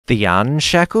The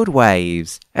Unshackled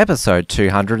Waves, episode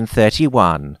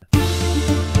 231.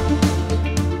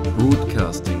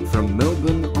 Broadcasting from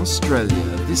Melbourne,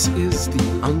 Australia, this is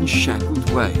The Unshackled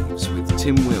Waves with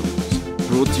Tim Wills,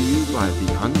 brought to you by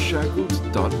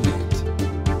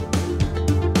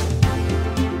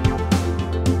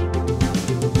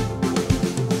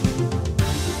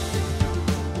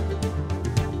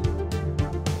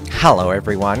Hello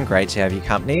everyone, great to have your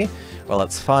company. Well,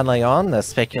 it's finally on. The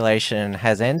speculation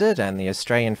has ended and the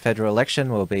Australian federal election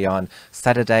will be on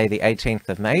Saturday the 18th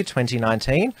of May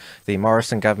 2019. The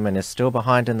Morrison government is still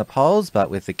behind in the polls, but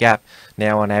with the gap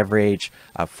now on average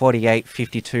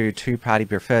 48-52 two-party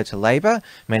preferred to Labor,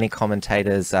 many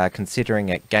commentators are considering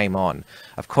it game on.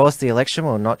 Of course, the election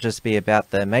will not just be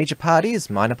about the major parties.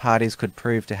 Minor parties could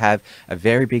prove to have a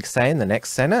very big say in the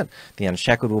next Senate. The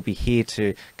Unshackled will be here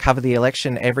to cover the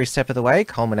election every step of the way,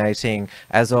 culminating,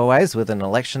 as always, with an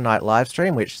election night live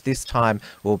stream, which this time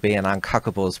will be an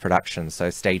Unshackled production,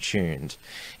 so stay tuned.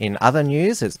 In other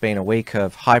news, it's been a week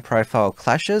of high-profile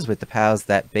clashes with the powers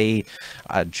that be.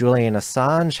 Julian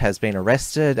Assange has been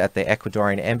arrested at the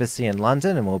Ecuadorian embassy in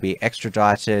London and will be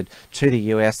extradited to the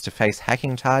US to face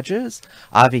hacking charges.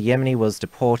 Avi Yemini was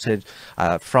deported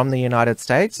from the United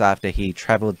States after he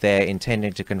travelled there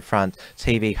intending to confront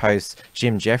TV host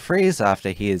Jim Jefferies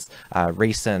after his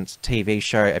recent TV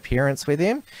show appearance with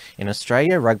him. In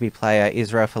Australia, rugby player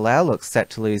Israel Folau looks set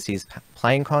to lose his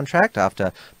playing contract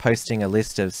after posting a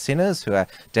list of sinners who are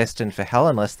destined for hell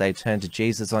unless they turn to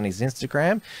Jesus on his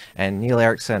Instagram. And Neil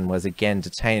Erickson was again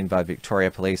detained by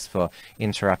Victoria Police for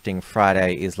interrupting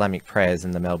Friday Islamic prayers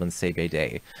in the Melbourne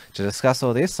CBD. To discuss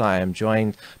all this, I am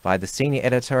joined by the senior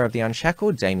editor of The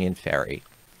Unshackled, Damien Ferry.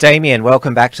 Damien,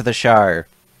 welcome back to the show.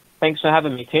 Thanks for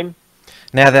having me, Tim.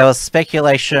 Now, there was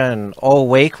speculation all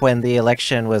week when the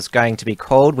election was going to be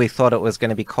called. We thought it was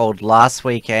going to be called last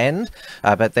weekend,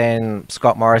 but then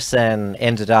Scott Morrison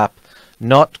ended up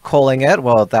not calling it.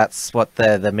 Well, that's what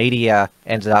the media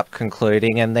ended up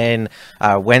concluding. And then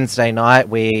Wednesday night,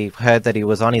 we heard that he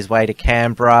was on his way to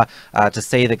Canberra to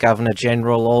see the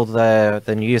Governor-General. All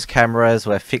the news cameras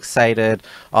were fixated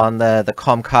on the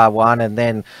Comcar one. And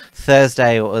then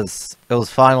Thursday, it was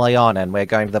finally on, and we're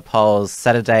going to the polls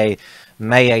Saturday,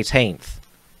 May 18th.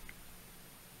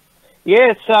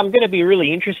 Yeah, it's going to be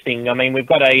really interesting. I mean, we've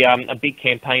got a big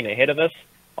campaign ahead of us,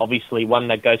 obviously one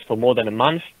that goes for more than a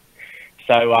month.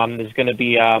 So there's going to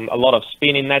be a lot of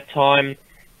spin in that time.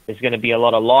 There's going to be a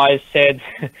lot of lies said,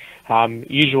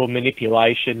 usual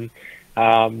manipulation.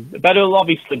 But it'll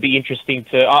obviously be interesting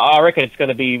to. I reckon it's going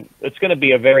to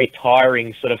be a very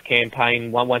tiring sort of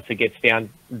campaign. Once it gets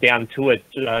down to it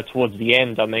towards the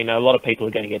end. I mean, a lot of people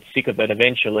are going to get sick of it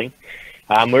eventually.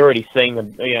 We're already seeing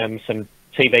some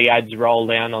TV ads roll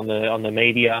down on the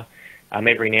media.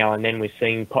 Every now and then we're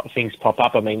seeing things pop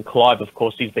up. I mean, Clive, of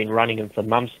course, he's been running them for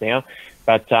months now,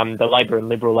 but the Labor and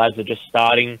Liberal ads are just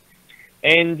starting.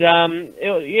 And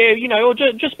it'll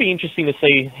just be interesting to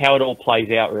see how it all plays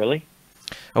out, really.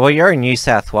 Well, you're in New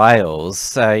South Wales,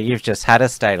 so you've just had a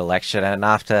state election, and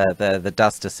after the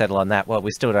dust to settle on that, well,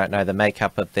 we still don't know the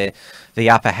makeup of the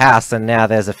upper house, and now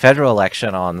there's a federal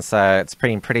election on, so it's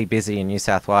pretty busy in New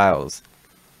South Wales.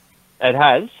 It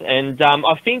has, and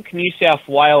I think New South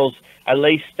Wales, at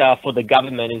least for the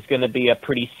government, is going to be a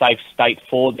pretty safe state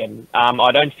for them.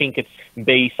 I don't think it's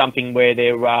be something where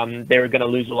they're going to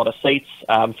lose a lot of seats.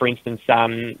 For instance,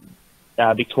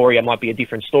 Victoria might be a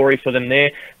different story for them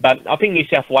there, but I think New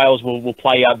South Wales will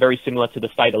play out very similar to the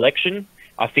state election.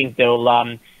 I think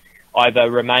they'll either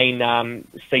remain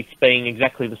seats being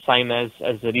exactly the same as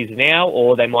it is now,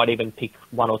 or they might even pick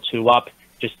one or two up,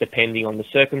 just depending on the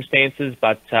circumstances.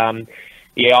 But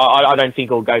yeah, I don't think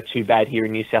it'll go too bad here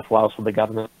in New South Wales for the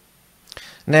government.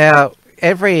 Now,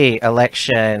 every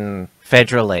election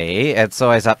federally, it's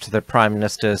always up to the Prime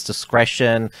Minister's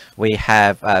discretion. We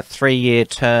have 3-year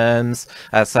terms,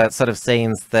 so it sort of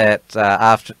seems that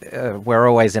we're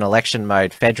always in election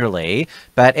mode federally,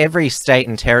 but every state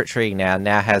and territory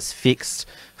now has fixed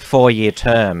 4-year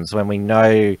terms when we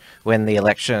know when the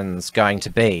election's going to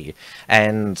be.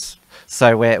 And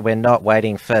so we're not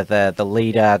waiting for the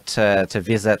leader to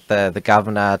visit the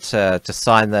governor to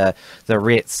sign the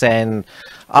writs. And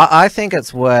I think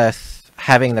it's worth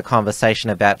having the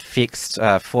conversation about fixed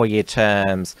 4-year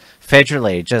terms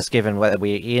federally, just given whether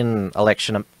we're in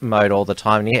election mode all the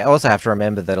time. And you also have to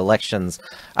remember that elections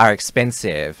are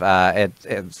expensive. The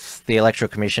Electoral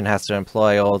Commission has to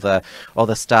employ all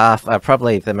the staff.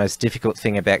 Probably the most difficult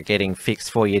thing about getting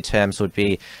fixed 4-year terms would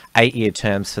be 8-year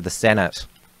terms for the Senate.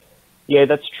 Yeah,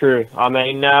 that's true. I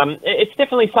mean, it's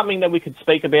definitely something that we could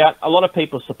speak about. A lot of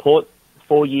people support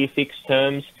 4-year fixed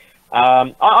terms.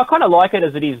 I kind of like it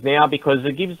as it is now because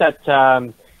it gives that,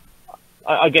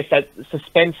 I guess, that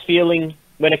suspense feeling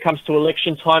when it comes to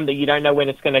election time, that you don't know when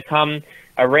it's going to come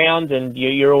around, and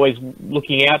you're always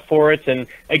looking out for it, and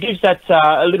it gives that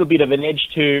a little bit of an edge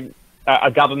to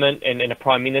a government and a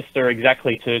prime minister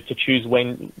exactly to choose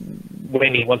when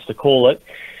he wants to call it.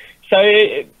 So,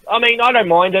 I mean, I don't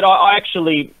mind it. I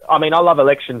love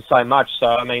elections so much. So,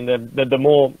 I mean, the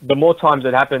more times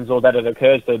it happens or that it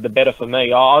occurs, the better for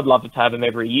me. I'd love to have them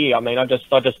every year. I mean, I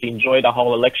just enjoy the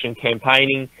whole election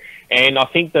campaigning, and I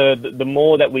think the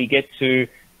more that we get to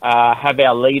have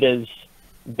our leaders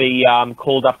be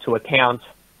called up to account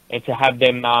and to have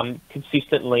them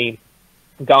consistently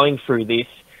going through this,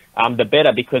 the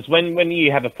better. Because when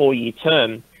you have a 4-year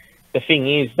term, the thing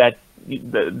is that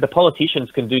the politicians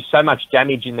can do so much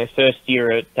damage in their first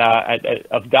year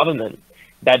of government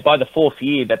that by the 4th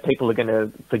year that people are going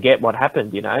to forget what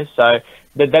happened, you know. So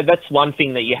that's one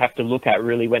thing that you have to look at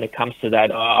really when it comes to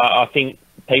that. I think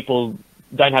people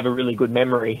don't have a really good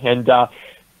memory, and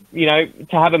you know,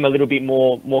 to have them a little bit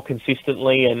more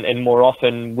consistently and more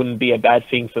often wouldn't be a bad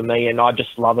thing for me. And I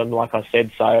just love them, like I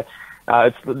said. So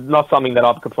it's not something that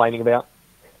I'm complaining about.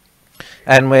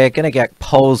 And we're going to get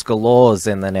polls galores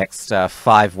in the next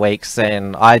 5 weeks,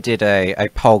 and I did a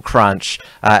poll crunch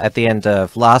at the end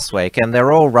of last week, and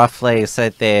they're all roughly, so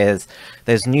there's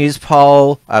News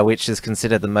Poll, which is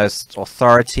considered the most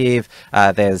authoritative.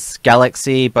 There's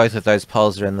Galaxy, both of those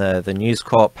polls are in the News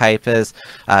Corp papers.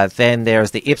 Then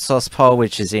there's the Ipsos poll,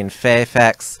 which is in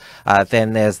Fairfax.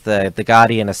 Then there's the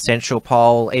Guardian Essential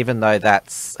poll. Even though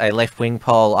that's a left-wing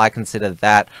poll, I consider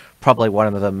that probably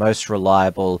one of the most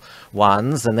reliable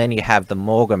ones. And then you have the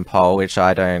Morgan poll, which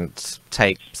I don't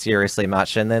take seriously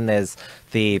much. And then there's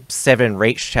the 7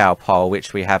 Reach Chow poll,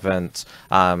 which we haven't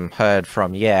heard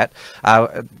from yet.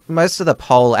 Most of the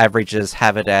poll averages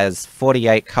have it as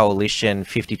 48 Coalition,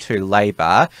 52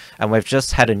 Labor, and we've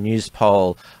just had a News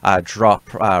poll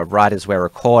drop right as we're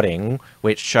recording,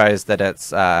 which shows that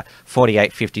it's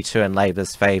 48-52 in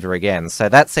Labor's favour again. So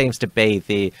that seems to be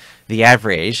the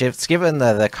average. It's given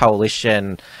the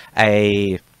Coalition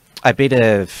a bit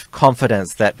of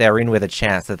confidence that they're in with a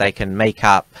chance that they can make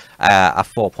up a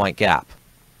 4-point gap.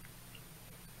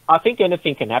 I think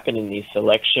anything can happen in this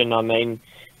election. I mean,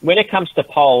 when it comes to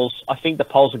polls, I think the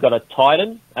polls have got to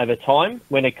tighten over time.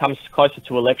 When it comes closer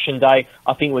to election day,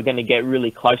 I think we're going to get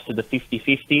really close to the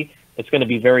 50-50. It's going to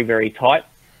be very, very tight.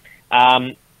 I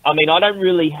mean, I don't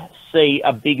really see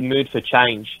a big mood for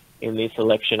change in this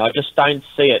election. I just don't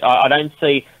see it. I don't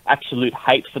see absolute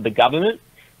hate for the government.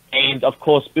 And, of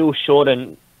course, Bill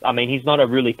Shorten, I mean, he's not a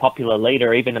really popular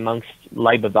leader, even amongst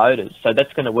Labor voters. So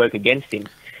that's going to work against him.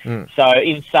 So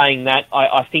in saying that,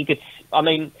 I think it's, I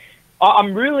mean,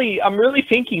 I'm really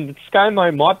thinking that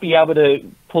ScoMo might be able to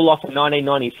pull off a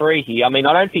 1993 here. I mean,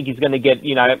 I don't think he's going to get,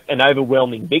 you know, an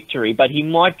overwhelming victory, but he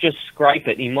might just scrape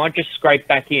it. He might just scrape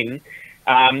back in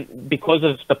because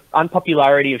of the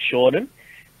unpopularity of Shorten.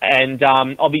 And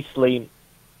obviously,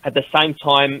 at the same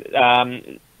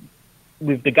time,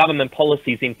 with the government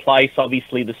policies in place,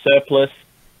 obviously the surplus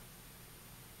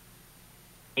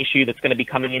issue that's going to be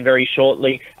coming in very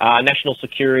shortly, national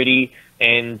security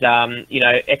and, you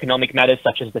know, economic matters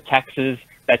such as the taxes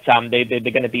that they're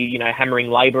going to be, you know, hammering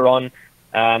Labor on.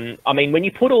 I mean, when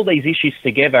you put all these issues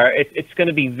together, it's going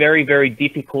to be very, very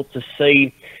difficult to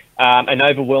see an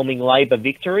overwhelming Labor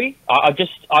victory.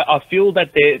 I feel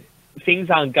that things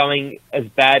aren't going as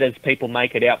bad as people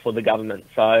make it out for the government.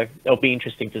 So it'll be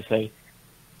interesting to see.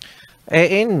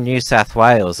 In New South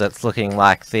Wales, it's looking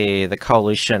like the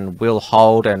Coalition will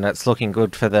hold, and it's looking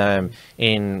good for them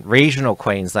in regional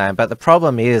Queensland. But the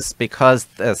problem is, because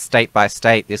state by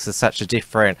state, this is such a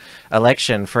different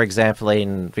election. For example,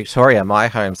 in Victoria, my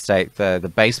home state,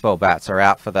 the baseball bats are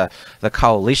out for the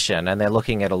Coalition, and they're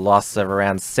looking at a loss of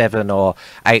around 7 or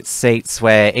 8 seats,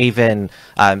 where even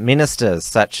ministers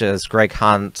such as Greg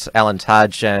Hunt, Alan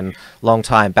Tudge, and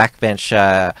long-time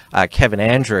backbencher Kevin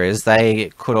Andrews,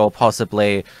 they could all possibly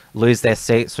lose their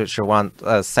seats, which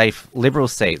are safe Liberal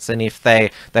seats. And if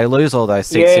they lose all those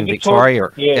seats in Victoria,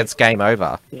 it's game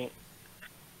over. Yeah.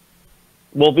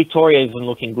 Well, Victoria isn't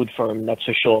looking good for them, that's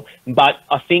for sure. But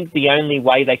I think the only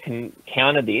way they can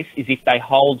counter this is if they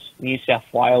hold New South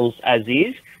Wales as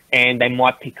is, and they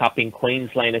might pick up in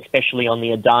Queensland, especially on the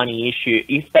Adani issue.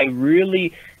 If they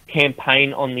really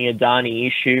campaign on the Adani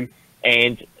issue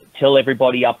and tell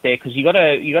everybody up there, because you got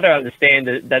to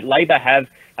understand that Labor have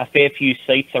a fair few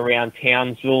seats around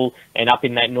Townsville and up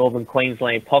in that northern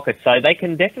Queensland pocket, so they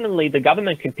can definitely, the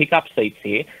government can pick up seats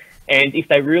here. And if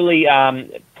they really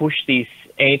push this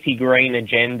anti-green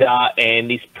agenda and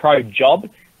this pro-job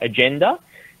agenda,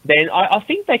 then I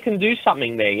think they can do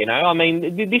something there, you know. I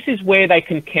mean, this is where they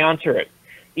can counter it.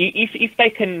 If they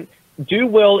can do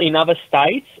well in other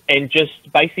states and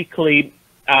just basically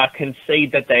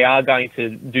concede that they are going to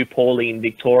do poorly in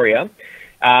Victoria,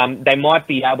 they might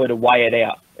be able to weigh it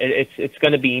out. It's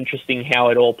going to be interesting how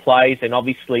it all plays, and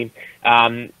obviously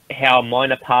how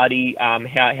minor party,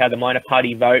 how the minor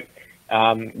party vote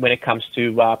when it comes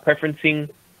to preferencing,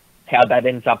 how that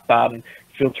ends up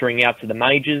filtering out to the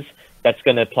majors. That's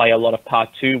going to play a lot of part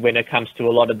too when it comes to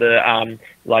a lot of the,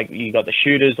 like you got the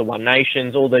Shooters, the One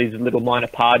Nations, all these little minor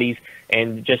parties,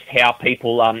 and just how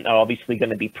people are obviously going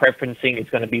to be preferencing.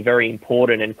 It's going to be very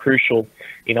important and crucial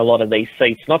in a lot of these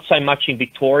seats. Not so much in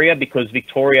Victoria, because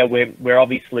Victoria, we're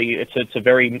obviously, it's a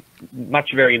very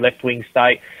left-wing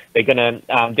state. They're going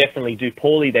to definitely do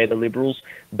poorly there, the Liberals.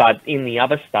 But in the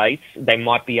other states, they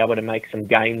might be able to make some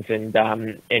gains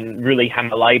and really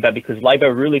hammer Labor, because Labor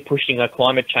are really pushing a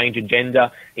climate change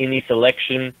agenda in this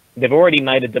election. They've already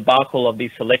made a debacle of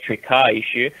this electric car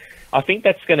issue. I think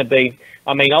that's going to be,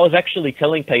 I mean, I was actually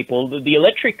telling people that the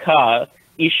electric car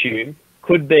issue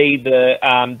could be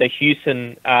the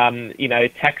Houston,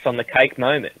 tax on the cake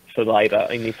moment for Labor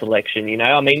in this election. You know,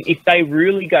 I mean, if they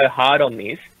really go hard on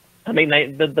this, I mean,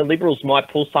 the Liberals might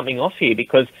pull something off here,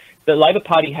 because the Labor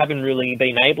Party haven't really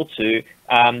been able to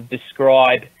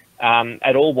describe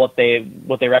at all what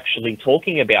they're actually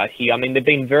talking about here. I mean, they've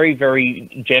been very,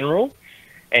 very general,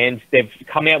 and they've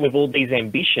come out with all these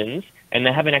ambitions, and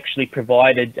they haven't actually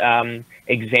provided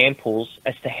examples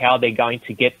as to how they're going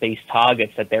to get these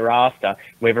targets that they're after,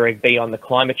 whether it be on the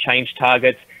climate change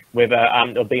targets, whether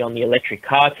it'll be on the electric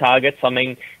car targets. I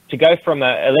mean, to go from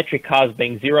electric cars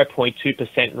being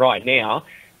 0.2% right now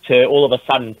to all of a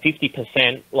sudden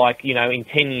 50%, like, you know, in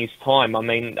 10 years' time, I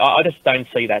mean, I just don't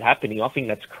see that happening. I think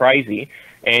that's crazy.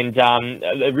 And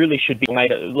it really should be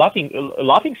made a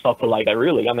laughing stock for Labor,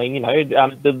 really. I mean, you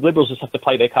know, the Liberals just have to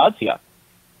play their cards here.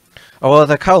 Well,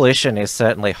 the coalition is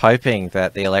certainly hoping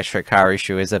that the electric car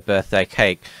issue is a birthday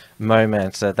cake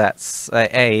moment. That's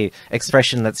a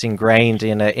expression that's ingrained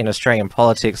in Australian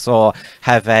politics, or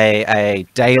have a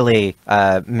daily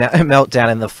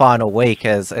meltdown in the final week,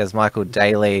 as Michael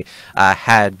Daly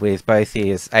had with both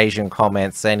his Asian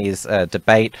comments and his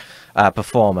debate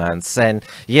performance. And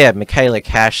yeah, Michaela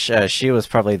Cash, she was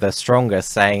probably the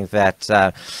strongest, saying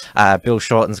that Bill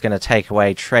Shorten's going to take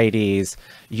away tradies'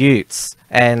 utes.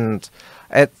 And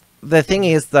the thing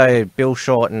is, though, Bill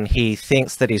Shorten, he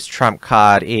thinks that his trump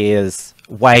card is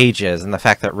wages, and the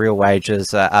fact that real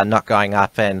wages are not going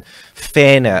up, and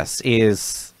fairness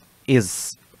is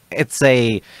it's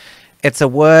a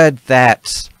word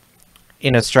that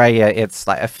in Australia it's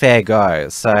like a fair go,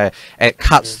 so it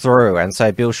cuts through. And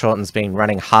so Bill Shorten's been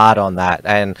running hard on that,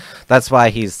 and that's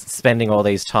why he's spending all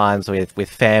these times with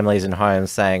families and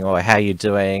homes saying, "Oh, how you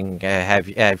doing? Have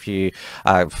you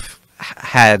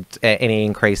had any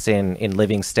increase in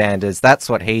living standards?" That's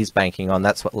what he's banking on.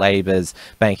 That's what Labor's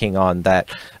banking on, that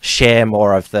share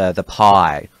more of the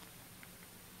pie.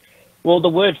 Well, the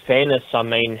word fairness, I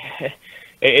mean,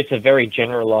 it's a very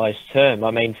generalised term.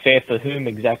 I mean, fair for whom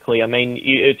exactly? I mean,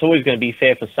 it's always going to be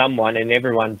fair for someone, and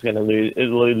everyone's going to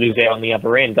lose out on the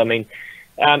other end. I mean,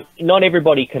 not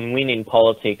everybody can win in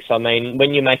politics. I mean,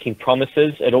 when you're making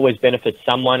promises, it always benefits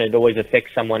someone, it always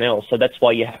affects someone else. So that's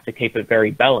why you have to keep it very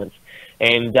balanced.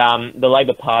 And the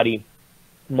Labor Party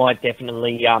might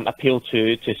definitely appeal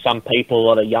to some people, a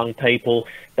lot of young people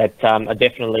that are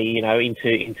definitely, you know,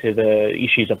 into the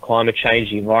issues of climate change,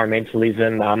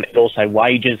 environmentalism, and also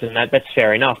wages, and that's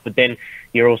fair enough. But then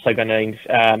you're also going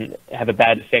to have a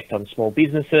bad effect on small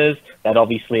businesses that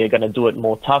obviously are going to do it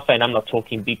more tougher. And I'm not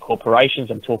talking big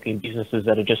corporations, I'm talking businesses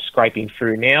that are just scraping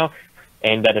through now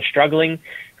and that are struggling.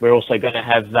 We're also going to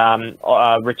have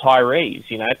retirees,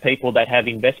 you know, people that have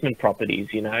investment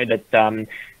properties, you know, that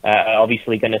are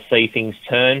obviously going to see things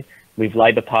turn with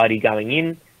Labor Party going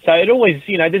in. So it always,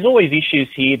 you know, there's always issues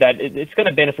here that it's going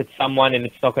to benefit someone and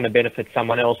it's not going to benefit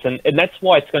someone else. And that's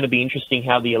why it's going to be interesting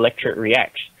how the electorate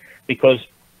reacts. Because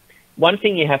one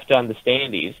thing you have to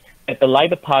understand is that the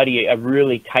Labor Party are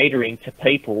really catering to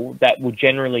people that will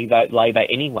generally vote Labor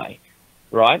anyway,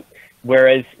 right?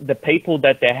 Whereas the people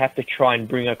that they have to try and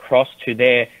bring across to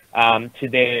their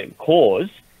cause,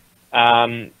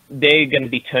 they're going to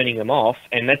be turning them off,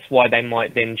 and that's why they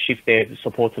might then shift their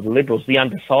support to the Liberals, the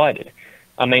undecided.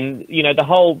 I mean, you know, the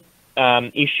whole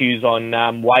issues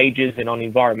on wages and on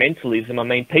environmentalism, I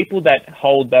mean, people that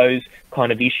hold those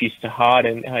kind of issues to heart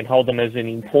and hold them as an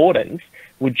importance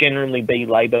would generally be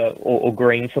Labor or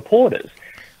Green supporters.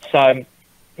 So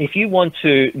if you want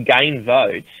to gain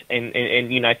votes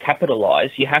and you know,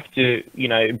 capitalise, you have to, you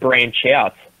know, branch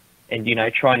out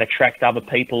and try and attract other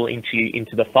people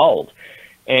into the fold.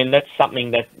 And that's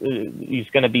something that is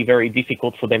going to be very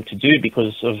difficult for them to do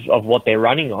because of what they're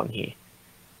running on here.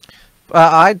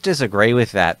 I disagree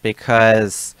with that,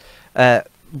 because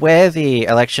where the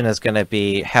election is going to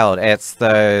be held, it's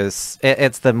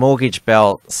the mortgage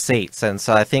belt seats, and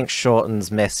so I think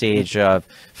Shorten's message of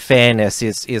fairness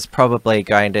is probably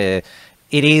going to,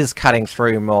 it is cutting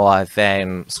through more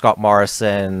than Scott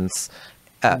Morrison's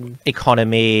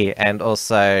economy and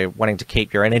also wanting to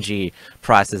keep your energy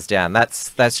prices down.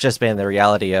 That's just been the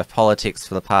reality of politics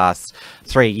for the past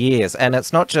 3 years, and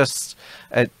it's not just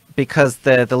because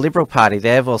the Liberal Party,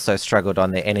 they've also struggled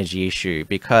on the energy issue,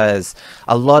 because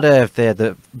a lot of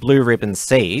the blue ribbon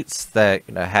seats that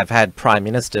have had prime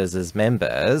ministers as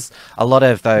members, a lot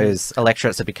of those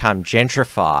electorates have become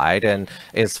gentrified and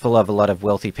is full of a lot of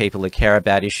wealthy people who care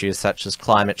about issues such as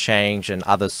climate change and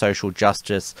other social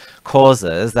justice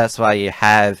causes. That's why you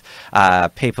have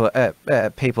people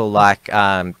like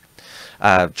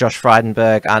Josh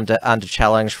Frydenberg under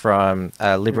challenge from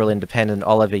Liberal Independent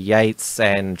Oliver Yates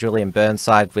and Julian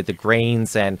Burnside with the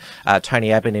Greens, and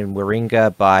Tony Abbott in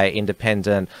Warringah by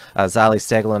Independent Zali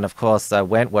Steggall, and of course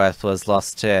Wentworth was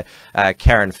lost to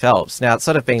Karen Phelps. Now, it's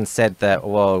sort of been said that,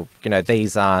 well,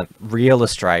 these aren't real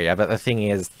Australia, but the thing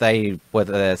is, they were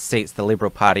the seats the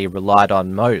Liberal Party relied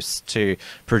on most to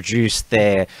produce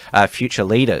their future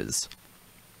leaders.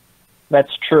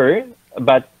 That's true,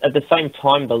 but at the same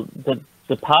time,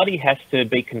 the party has to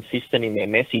be consistent in their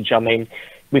message. I mean,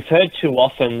 we've heard too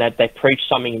often that they preach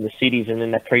something in the cities and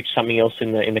then they preach something else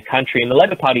in the country, and the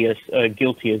Labor Party is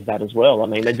guilty of that as well. I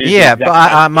mean, they do. Yeah,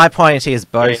 but my point is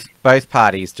both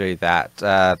parties do that.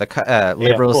 The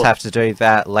Liberals have to do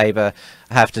that. Labor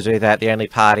have to do that. The only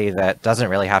party that doesn't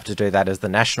really have to do that is the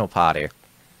National Party.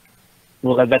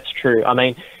 Well, that's true. I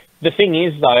mean, the thing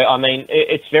is, though, I mean,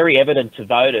 it's very evident to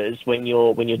voters when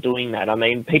you're doing that. I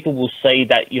mean, people will see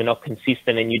that you're not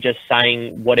consistent and you're just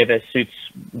saying whatever suits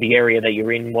the area that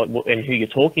you're in, and who you're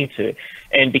talking to.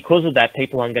 And because of that,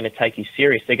 people aren't going to take you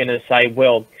serious. They're going to say,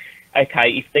 well,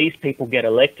 okay, if these people get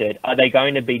elected, are they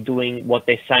going to be doing what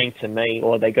they're saying to me,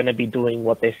 or are they going to be doing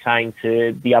what they're saying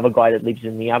to the other guy that lives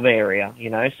in the other area?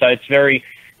 So it's very,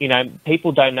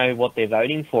 people don't know what they're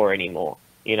voting for anymore.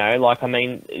 I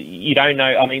mean, you don't know.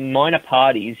 I mean, minor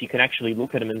parties, you can actually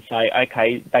look at them and say,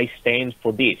 okay, they stand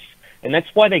for this. And that's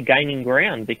why they're gaining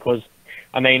ground, because,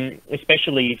 I mean,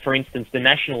 especially, for instance, the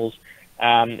Nationals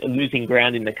losing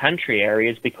ground in the country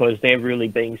areas because they're really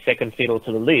being second fiddle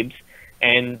to the Libs.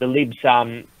 And the Libs,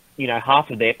 half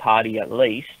of their party at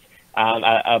least,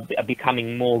 are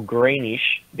becoming more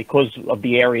greenish because of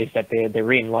the areas that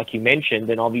they're in, like you mentioned,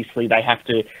 and obviously they have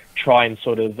to try and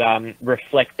sort of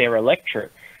reflect their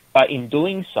electorate. But in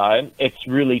doing so, it's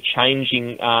really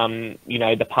changing,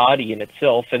 the party in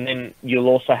itself, and then you'll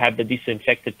also have the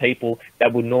disinfected people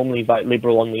that would normally vote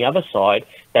Liberal on the other side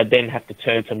that then have to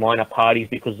turn to minor parties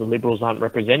because the Liberals aren't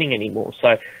representing anymore.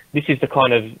 So this is the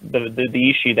kind of the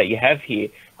issue that you have here.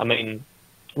 I mean,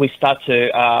 we start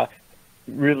to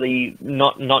really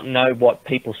not know what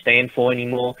people stand for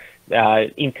anymore,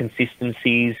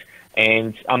 inconsistencies,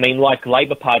 and I mean, like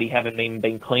Labor Party haven't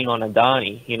been clean on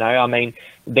Adani. I mean,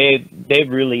 they're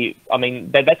really, I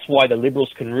mean, that's why the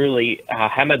Liberals can really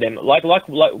hammer them. Like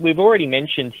we've already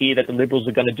mentioned here that the Liberals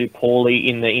are going to do poorly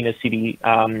in the inner city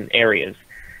areas.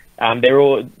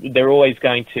 They're always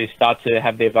going to start to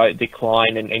have their vote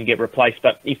decline and get replaced.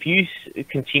 But if you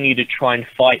continue to try and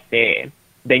fight there,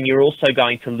 then you're also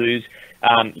going to lose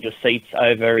your seats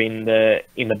over in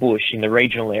the bush, in the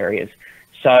regional areas.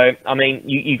 So, I mean,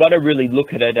 you got to really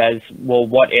look at it as, well,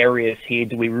 what areas here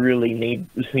do we really need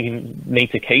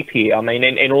to keep here? I mean,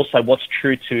 and also what's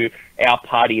true to our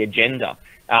party agenda,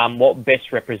 what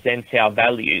best represents our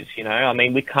values, I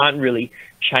mean, we can't really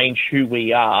change who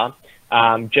we are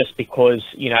just because,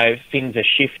 things are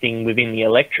shifting within the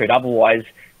electorate. Otherwise,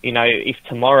 if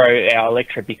tomorrow our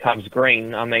electorate becomes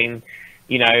green, I mean,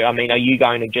 are you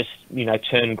going to just,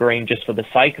 turn green just for the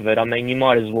sake of it? I mean, you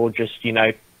might as well just,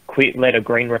 quit, let a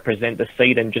green represent the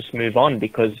seat and just move on,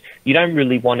 because you don't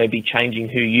really want to be changing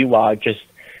who you are, just,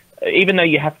 even though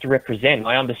you have to represent,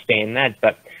 I understand that,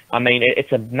 but I mean,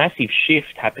 it's a massive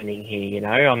shift happening here,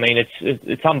 I mean,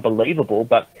 it's unbelievable,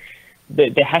 but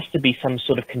there has to be some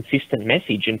sort of consistent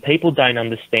message, and people don't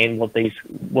understand what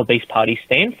these parties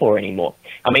stand for anymore.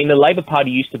 I mean, the Labor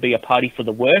Party used to be a party for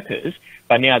the workers,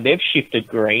 but now they've shifted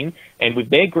green, and with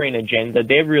their green agenda,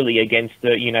 they're really against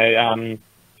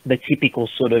the typical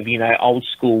sort of, old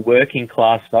school working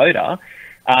class voter.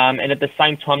 And at the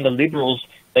same time, the Liberals,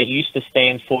 that used to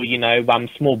stand for,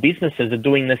 small businesses are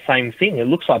doing the same thing. It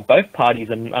looks like both parties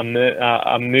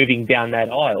are moving down that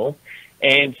aisle.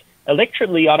 And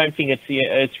electorally, I don't think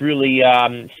it's really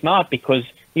smart, because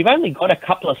you've only got a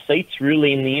couple of seats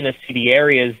really in the inner city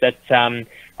areas that,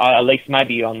 at least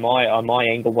maybe on my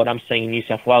angle, what I'm seeing in New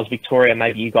South Wales, Victoria,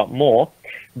 maybe you got more.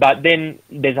 But then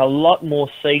there's a lot more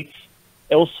seats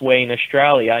elsewhere in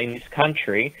Australia, in this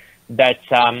country, that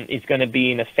is going to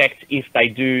be in effect if they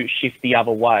do shift the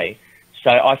other way. So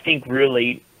I think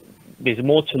really there's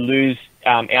more to lose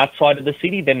outside of the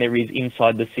city than there is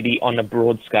inside the city on a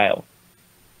broad scale.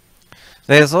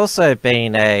 There's also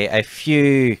been a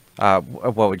few,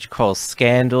 what would you call,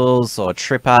 scandals or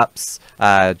trip-ups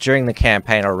during the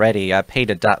campaign already.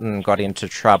 Peter Dutton got into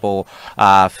trouble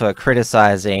for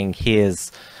criticising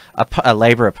his a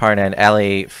Labor opponent,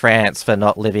 Ali France, for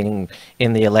not living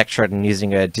in the electorate and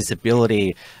using a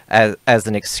disability as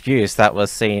an excuse. That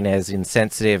was seen as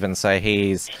insensitive, and so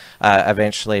he's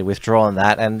eventually withdrawn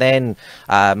that. And then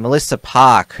Melissa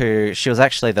Park, she was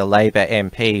actually the Labor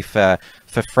MP for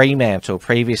Fremantle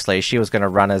previously. She was going to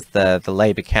run as the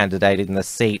Labor candidate in the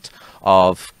seat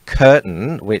of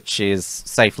Curtin, which is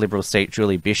safe Liberal seat,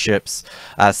 Julie Bishop's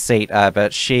seat,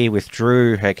 but she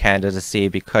withdrew her candidacy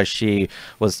because she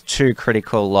was too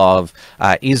critical of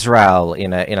Israel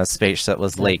in a speech that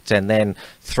was leaked. And then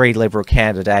 3 Liberal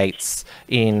candidates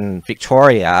in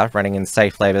Victoria running in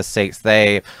safe Labor seats,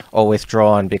 they all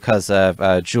withdrawn because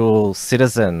of dual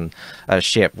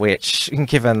citizenship, which,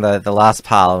 given the last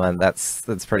parliament,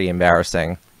 that's pretty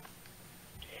embarrassing.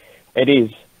 It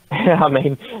is. I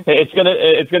mean,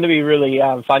 it's gonna be really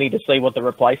funny to see what the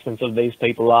replacements of these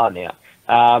people are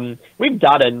now. With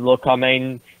Dutton, look, I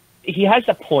mean, he has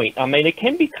a point. I mean, it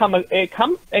can become it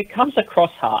comes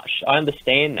across harsh. I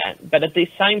understand that, but at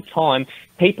the same time,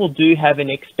 people do have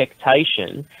an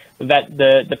expectation that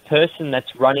the person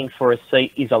that's running for a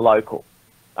seat is a local.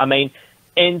 I mean,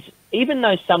 and even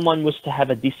though someone was to have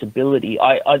a disability,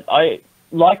 I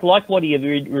like what he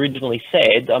originally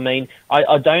said. I mean,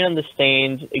 I don't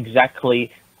understand exactly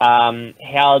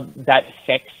how that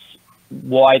affects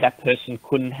why that person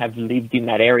couldn't have lived in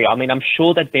that area. I mean, I'm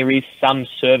sure that there is some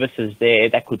services there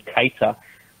that could cater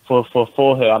for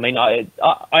her. I mean, I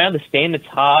understand it's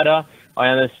harder. I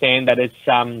understand that it's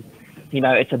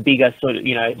it's a bigger sort of,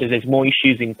 there's more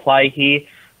issues in play here.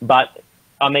 But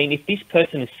I mean, if this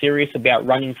person is serious about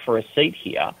running for a seat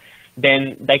here,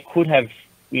 then they could have,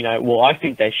 I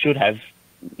think they should have,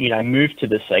 moved to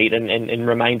the seat and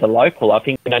remained a local. I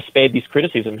think, spared this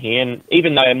criticism here. And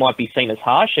even though it might be seen as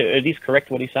harsh, it is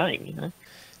correct what he's saying,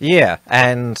 Yeah,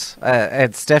 and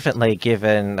it's definitely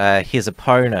given his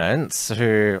opponents,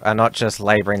 who are not just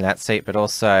Labor in that seat, but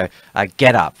also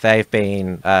GetUp. They've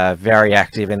been very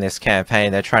active in this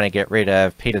campaign. They're trying to get rid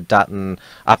of Peter Dutton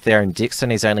up there in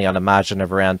Dixon. He's only on a margin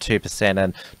of around 2%.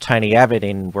 And Tony Abbott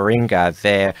in Warringah,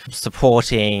 they're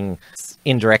supporting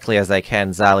indirectly as they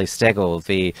can Zali Steggall,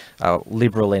 the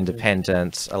Liberal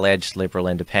Independent, alleged Liberal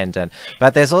Independent.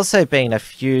 But there's also been a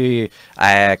few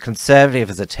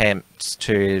Conservatives' attempts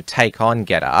to take on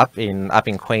GetUp. Up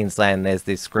in Queensland, there's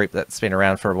this group that's been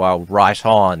around for a while, Right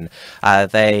On.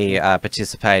 They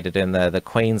participated in the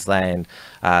Queensland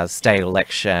state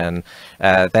election.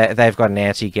 They've got an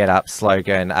anti-GetUp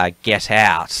slogan, Get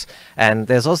Out. And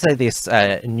there's also this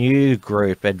new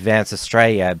group, Advance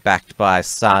Australia, backed by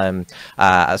some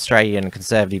Australian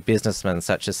conservative businessmen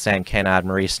such as Sam Kennard,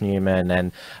 Maurice Newman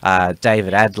and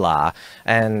David Adler.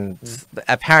 And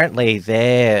apparently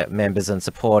their members and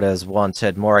supporters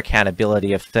wanted more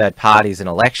accountability of third parties in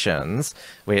elections,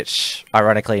 which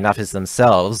ironically enough is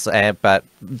themselves, but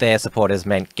their supporters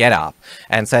meant GetUp.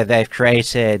 And so they've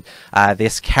created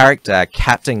this character,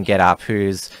 Captain GetUp,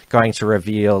 who's going to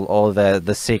reveal all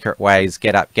the secret ways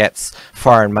GetUp gets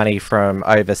foreign money from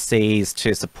overseas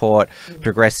to support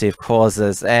progressive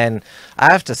causes. And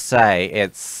I have to say,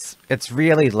 it's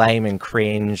really lame and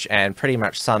cringe, and pretty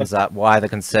much sums up why the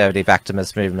conservative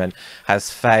activist movement has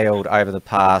failed over the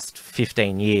past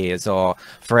 15 years, or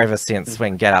forever since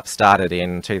when GetUp started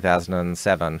in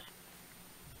 2007.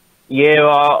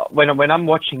 Yeah, when I'm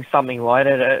watching something like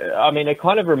it, I mean, it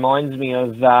kind of reminds me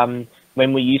of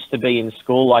when we used to be in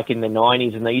school, like in the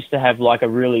 90s, and they used to have like a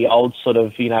really old sort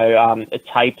of, a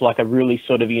tape, like a really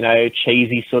sort of,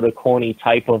 cheesy sort of corny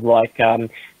tape of like,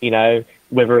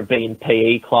 whether it be in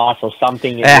PE class or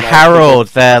something. Harold,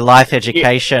 the life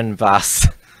education bus.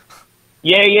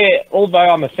 Yeah. Although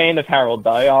I'm a fan of Harold,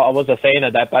 though, I was a fan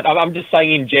of that. But I'm just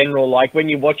saying in general, like when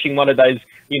you're watching one of those,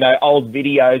 old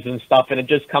videos and stuff, and it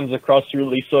just comes across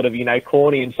really sort of,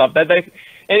 corny and stuff.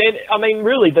 I mean,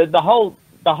 really, the whole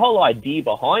the whole idea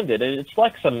behind it, it's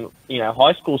like some,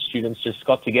 high school students just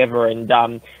got together and,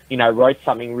 wrote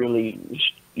something really,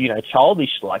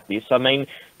 childish like this. I mean,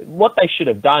 what they should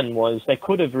have done was they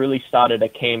could have really started a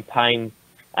campaign,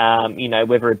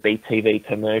 whether it be TV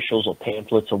commercials or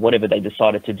pamphlets or whatever they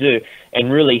decided to do,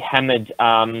 and really hammered,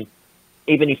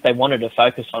 even if they wanted to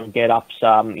focus on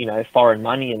GetUp's, foreign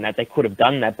money and that, they could have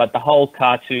done that. But the whole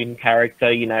cartoon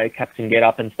character, Captain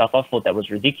GetUp and stuff, I thought that was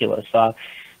ridiculous.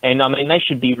 And I mean, they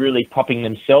should be really propping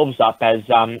themselves up as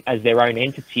their own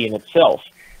entity in itself,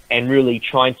 and really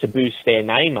trying to boost their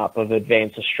name up of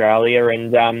Advance Australia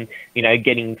and,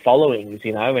 getting followings,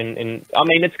 and I mean,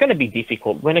 it's going to be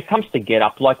difficult when it comes to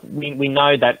GetUp. Like, we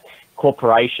know that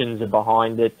corporations are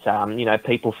behind it,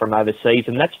 people from overseas,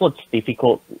 and that's what's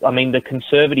difficult. I mean, the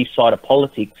conservative side of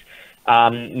politics,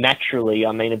 naturally,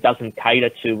 I mean, it doesn't cater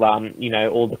to,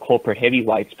 all the corporate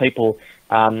heavyweights. People,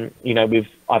 with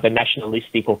either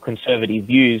nationalistic or conservative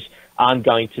views aren't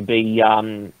going to be,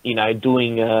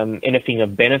 doing anything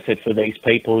of benefit for these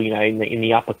people, in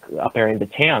the upper end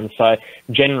of town. So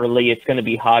generally, it's going to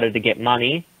be harder to get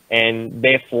money, and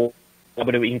therefore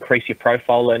able to increase your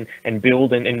profile and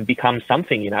build and become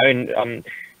something, and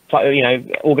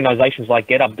organizations like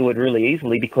GetUp do it really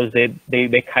easily because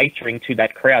they're catering to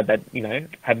that crowd that,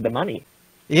 have the money.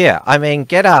 Yeah, I mean,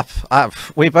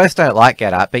 GetUp, we both don't like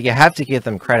GetUp, but you have to give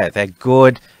them credit. They're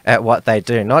good at what they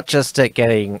do, not just at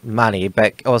getting money,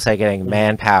 but also getting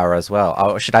manpower as well.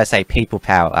 Or should I say people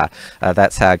power?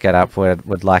 That's how GetUp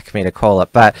would like me to call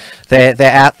it. But they're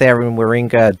out there in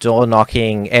Warringah, door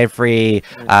knocking every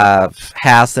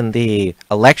house in the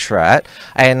electorate.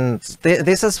 And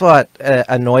this is what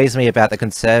annoys me about the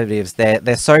Conservatives.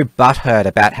 They're so butthurt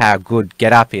about how good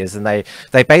GetUp is. And they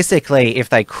basically, if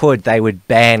they could, they would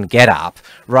ban GetUp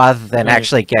rather than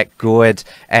actually get good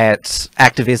at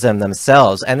activism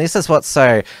themselves. And this is what's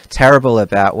so terrible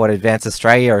about what Advance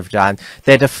Australia have done.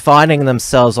 They're defining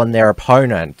themselves on their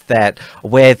opponent, that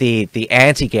we're the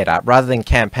anti-GetUp, rather than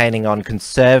campaigning on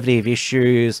conservative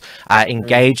issues,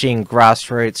 engaging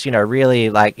grassroots, really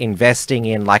like investing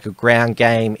in like a ground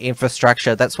game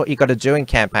infrastructure. That's what you got to do in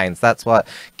campaigns. That's what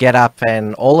GetUp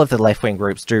and all of the left-wing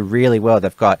groups do really well.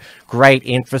 They've got great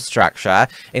infrastructure.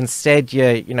 Instead,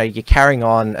 you're carrying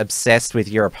on obsessed with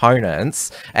your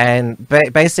opponents, and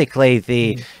basically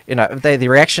the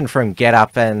reaction from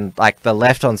GetUp and like the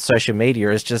left on social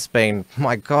media has just been,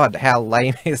 my God, how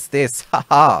lame is this?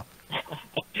 Haha.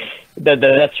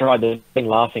 That's right. They've been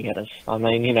laughing at us. I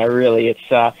mean, really,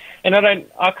 it's and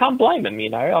I can't blame them.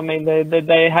 I mean,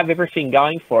 they have everything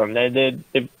going for them.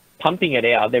 They're pumping it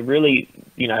out. They're really,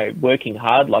 working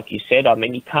hard, like you said. I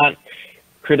mean, you can't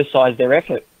criticize their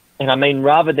effort. And I mean,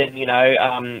 rather than,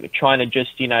 trying to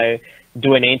just,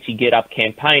 do an anti-GetUp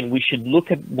campaign, we should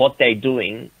look at what they're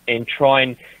doing and try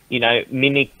and,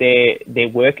 mimic their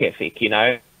work ethic,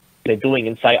 they're doing,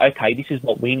 and say, okay, this is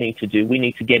what we need to do. We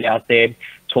need to get out there,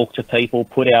 talk to people,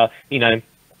 put our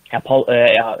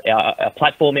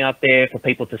platform out there for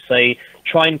people to see,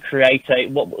 try and create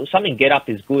something GetUp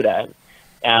is good at,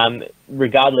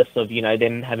 regardless of,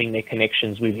 them having their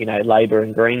connections with, Labor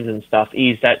and Greens and stuff,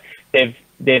 is that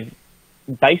they've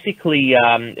basically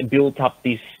built up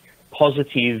this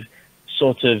positive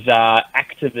sort of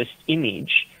activist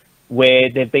image where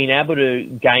they've been able to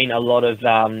gain a lot of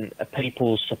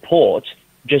people's support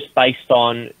just based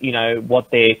on,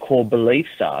 what their core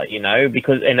beliefs are,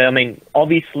 because, and I mean,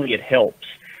 obviously it helps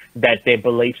that their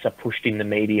beliefs are pushed in the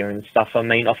media and stuff. I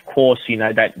mean, of course,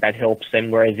 that helps them,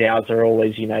 whereas ours are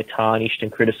always, tarnished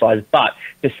and criticised. But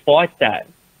despite that,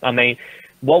 I mean,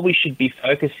 what we should be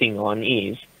focusing on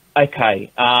is, okay,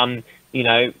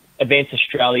 Advance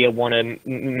Australia want to,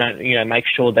 make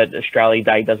sure that Australia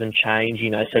Day doesn't change,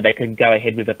 so they could go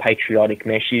ahead with a patriotic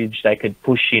message. They could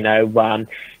push,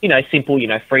 simple,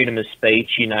 freedom of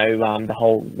speech, the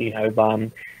whole,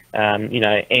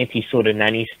 anti sort of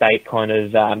nanny state kind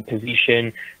of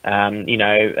position,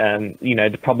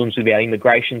 the problems with our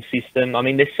immigration system. I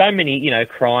mean, there's so many,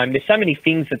 crime, there's so many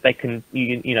things that they can,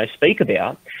 speak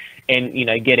about. And,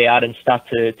 get out and start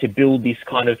to build this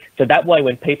kind of... So that way,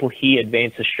 when people hear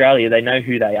Advance Australia, they know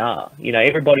who they are.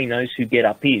 Everybody knows who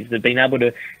GetUp is. They've been able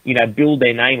to, build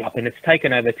their name up, and it's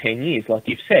taken over 10 years, like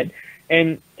you've said.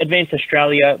 And Advance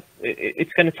Australia,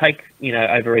 it's going to take,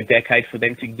 over a decade for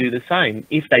them to do the same,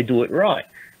 if they do it right.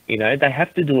 They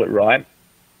have to do it right.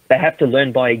 They have to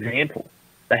learn by example.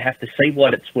 They have to see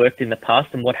what it's worked in the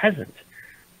past and what hasn't.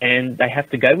 And they have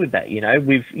to go with that.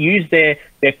 We've used their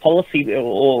policy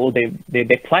or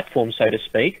their platform, so to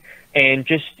speak, and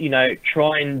just,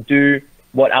 try and do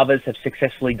what others have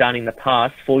successfully done in the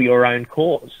past for your own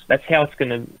cause. That's how it's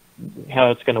going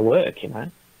to work,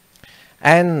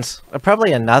 And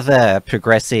probably another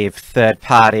progressive third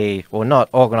party, well, not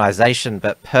organisation,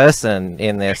 but person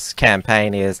in this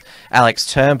campaign is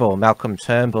Alex Turnbull, Malcolm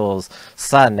Turnbull's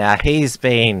son. Now, he's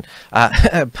been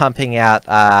pumping out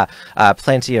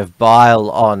plenty of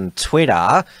bile on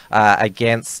Twitter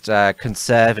against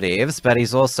conservatives, but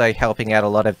he's also helping out a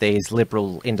lot of these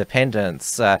liberal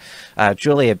independents.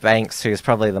 Julia Banks, who's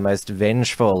probably the most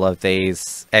vengeful of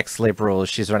these ex-liberals,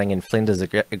 she's running in Flinders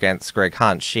against Greg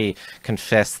Hunt. She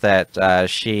confessed that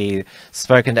she's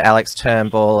spoken to Alex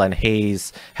Turnbull and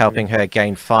he's helping her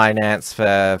gain finance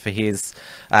for his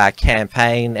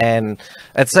campaign, and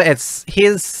it's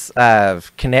his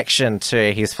connection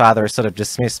to his father is sort of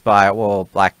dismissed by, well,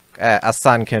 like a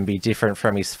son can be different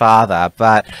from his father,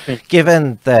 but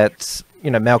given that,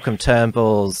 you know, Malcolm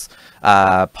Turnbull's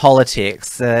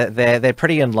politics, they're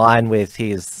pretty in line with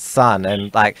his son,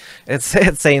 and like it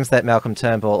seems that Malcolm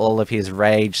Turnbull, all of his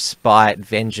rage, spite,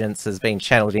 vengeance has been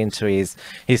channeled into his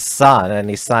son, and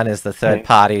his son is the third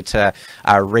party to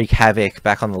wreak havoc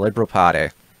back on the Liberal Party.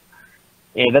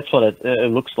 Yeah, that's what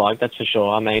it looks like. That's for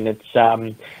sure. I mean,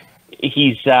 it's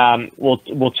he's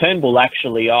well, Turnbull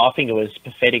actually, I think it was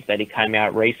pathetic that he came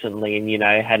out recently and, you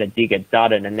know, had a dig at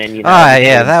Dutton, and then, you know,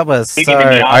 that was so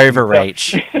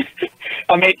overreach.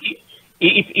 I mean,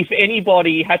 if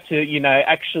anybody had to, you know,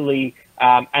 actually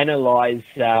analyse,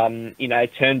 you know,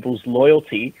 Turnbull's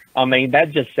loyalty, I mean,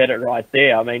 that just said it right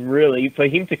there. I mean, really, for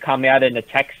him to come out and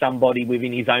attack somebody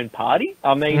within his own party,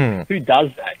 I mean, who does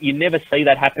that? You never see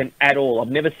that happen at all.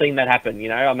 I've never seen that happen, you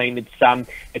know. I mean,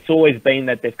 it's always been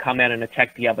that they've come out and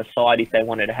attacked the other side if they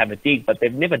wanted to have a dig, but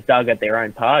they've never dug at their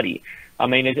own party. I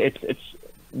mean, it's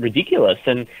ridiculous,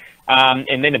 and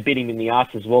then it bit him in the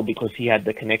arse as well because he had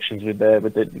the connections with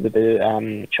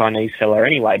the Chinese fella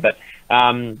anyway. But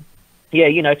yeah,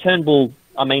 you know, Turnbull,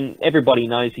 I mean, everybody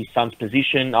knows his son's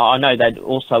position. I know that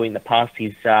also in the past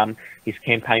his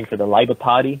campaign for the Labor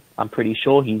Party. I'm pretty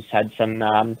sure he's had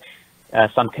some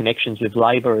connections with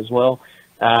Labor as well.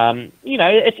 You know,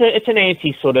 it's an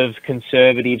anti sort of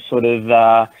conservative sort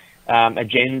of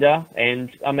agenda, and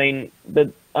I mean,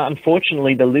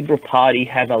 unfortunately, the Liberal Party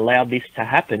have allowed this to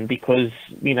happen because,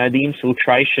 you know, the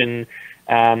infiltration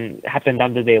happened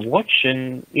under their watch,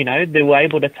 and, you know, they were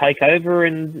able to take over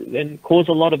and cause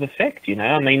a lot of effect, you know.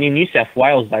 I mean, in New South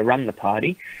Wales, they run the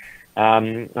party,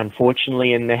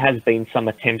 unfortunately, and there has been some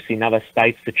attempts in other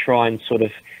states to try and sort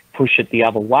of push it the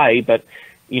other way, but,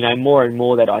 you know, more and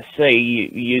more that I see,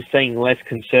 you're seeing less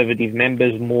conservative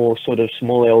members, more sort of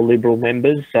small L Liberal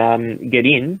members get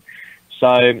in.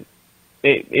 So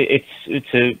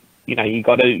it's a, you know, you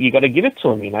got to give it to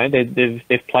them. You know,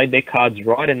 they've played their cards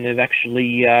right, and they've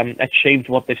actually achieved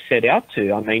what they've set out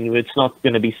to. I mean, it's not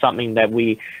going to be something that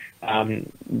we're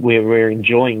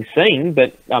enjoying seeing,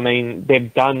 but I mean,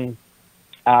 they've done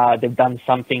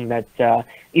something that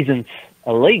isn't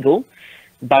illegal,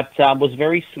 but was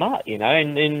very smart, you know,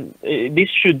 and this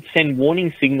should send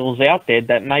warning signals out there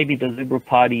that maybe the Liberal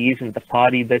Party isn't the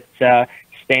party that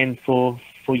stands for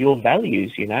your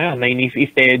values, you know. I mean,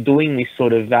 if they're doing this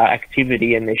sort of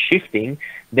activity and they're shifting,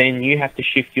 then you have to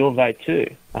shift your vote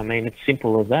too. I mean, it's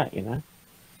simple as that, you know.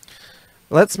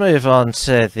 Let's move on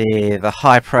to the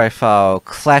high-profile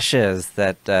clashes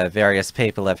that various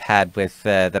people have had with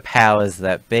the powers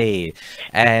that be,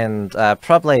 and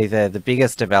probably the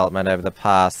biggest development over the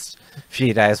past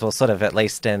few days, well, sort of at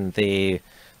least in the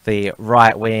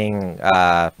right-wing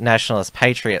nationalist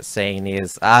patriot scene,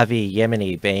 is Avi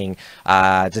Yemini being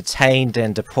detained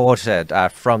and deported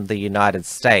from the United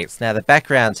States. Now, the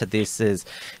background to this is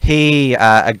he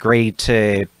agreed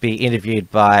to be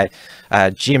interviewed by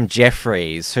Jim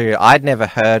Jefferies, who I'd never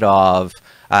heard of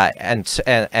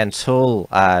until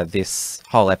this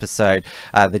whole episode.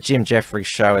 The Jim Jefferies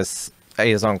show is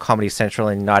on Comedy Central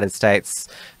in the United States.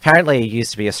 Apparently he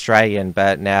used to be Australian,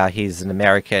 but now he's an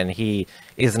American. He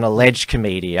is an alleged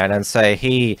comedian, and so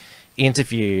he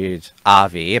interviewed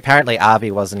Avi. Apparently Avi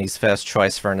wasn't his first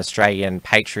choice for an Australian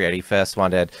patriot. He first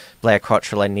wanted Blair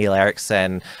Cottrell and Neil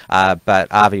Erikson,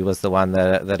 but Avi was the one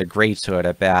that agreed to it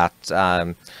about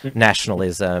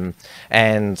nationalism.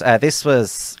 And this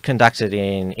was conducted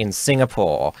in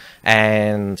Singapore,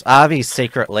 and Avi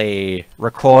secretly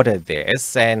recorded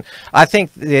this, and I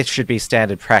think this should be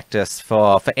standard practice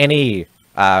for any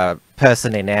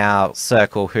person in our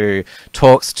circle who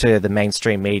talks to the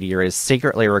mainstream media is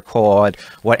secretly record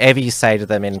whatever you say to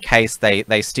them in case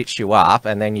they stitch you up,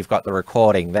 and then you've got the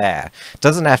recording there. It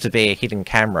doesn't have to be a hidden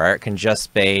camera. It can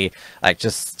just be like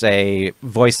just a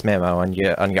voice memo on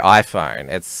your iPhone.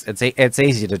 It's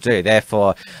easy to do.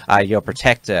 Therefore, you're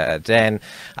protected. And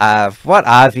what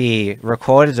Avi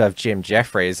recorded of Jim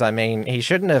Jefferies, I mean, he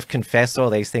shouldn't have confessed all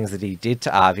these things that he did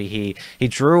to Avi. He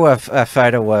drew a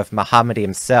photo of Muhammad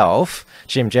himself,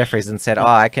 Jim Jefferies, and said, "Oh,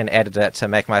 I can edit it to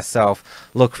make myself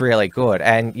look really good."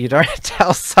 And you don't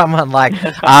tell someone like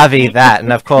Avi that.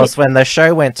 And of course, when the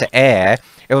show went to air,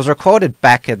 it was recorded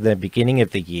back at the beginning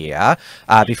of the year,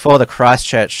 before the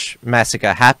Christchurch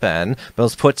massacre happened, but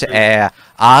was put to air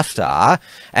after.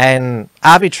 And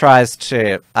Avi tries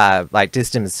to like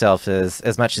distance himself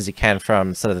as much as he can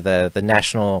from sort of the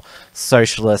National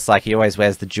Socialists. Like, he always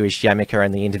wears the Jewish yarmulke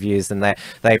in the interviews, and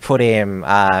they put him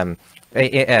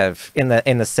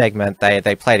in the segment.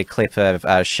 They played a clip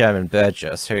of Sherman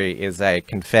Burgess, who is a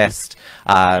confessed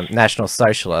National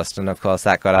Socialist, and of course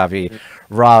that got Avi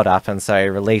riled up, and so he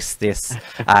released this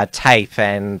tape,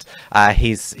 and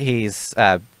he's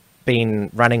been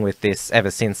running with this ever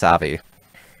since, Avi.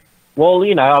 Well,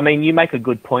 you know, I mean, you make a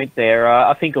good point there.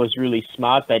 I think it was really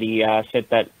smart that he set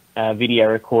that video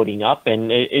recording up, and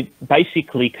it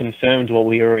basically confirmed what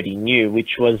we already knew,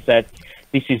 which was that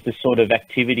this is the sort of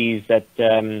activities that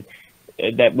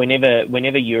that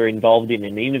whenever you're involved in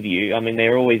an interview, I mean,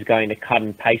 they're always going to cut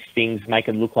and paste things, make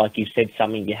it look like you've said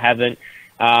something you haven't.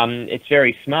 It's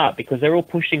very smart because they're all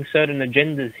pushing certain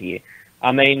agendas here.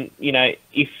 I mean, you know,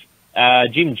 if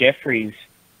Jim Jefferies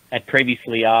had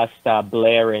previously asked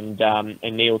Blair and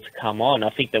Neil to come on, I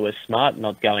think they were smart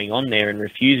not going on there and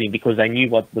refusing, because they knew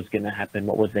what was going to happen,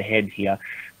 what was ahead here.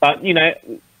 But you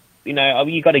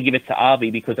got to give it to Avi,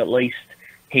 because at least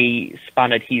he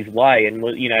spun it his way,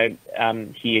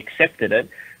 and he accepted it.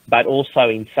 But also,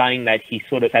 in saying that, he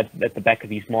sort of had at the back of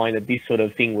his mind that this sort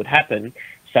of thing would happen,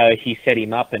 so he set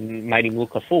him up and made him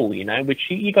look a fool, which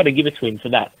you got to give it to him for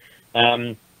that.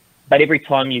 But every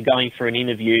time you're going for an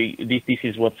interview, this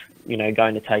is what's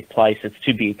going to take place. It's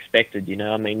to be expected.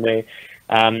 I mean, this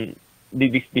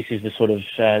is the sort of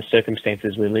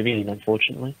circumstances we're living in,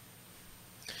 unfortunately.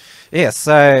 Yeah,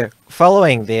 so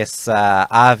following this,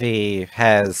 Avi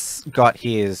has got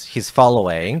his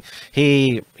following.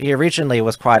 He originally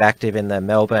was quite active in the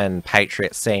Melbourne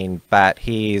Patriot scene, but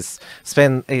he's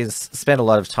spent a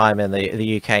lot of time in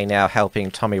the UK now,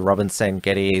 helping Tommy Robinson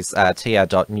get his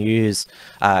TR.news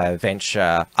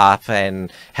venture up, and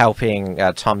helping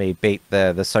Tommy beat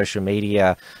the social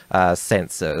media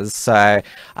censors. So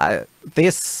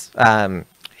this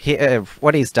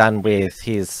what he's done with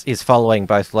his following,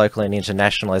 both local and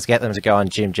international, is get them to go on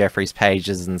Jim Jefferies'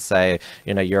 pages and say,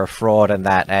 you're a fraud and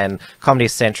that. And Comedy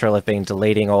Central have been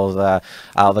deleting all the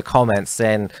comments,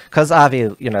 and because Avi,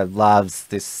 loves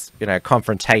this,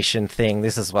 confrontation thing.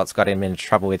 This is what's got him in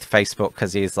trouble with Facebook,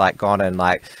 because he's gone and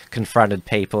confronted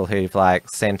people who've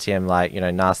sent him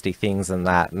nasty things and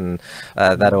that, and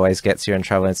that always gets you in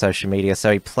trouble in social media.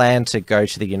 So he planned to go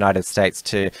to the United States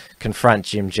to confront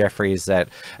Jim Jefferies at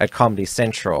Comedy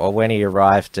Central. When he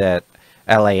arrived at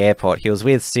LA airport, he was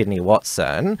with Sydney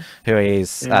Watson, who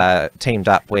he's teamed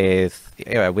up with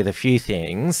a few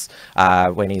things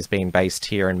when he's been based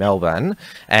here in Melbourne,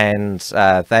 and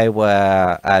they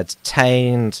were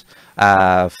detained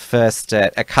first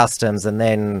at customs, and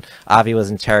then Avi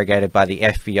was interrogated by the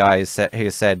FBI, who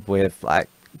said, we've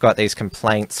got these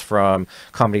complaints from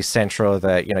Comedy Central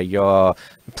that you're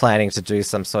planning to do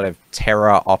some sort of terror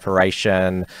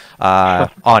operation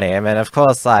on him. And of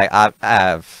course,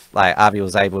 Avi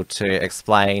was able to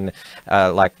explain,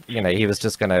 he was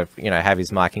just gonna have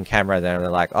his mic and camera there, and they're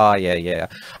like, oh yeah.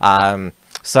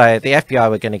 So the FBI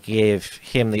were going to give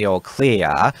him the all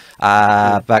clear,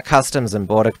 but Customs and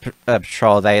Border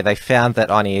Patrol, they found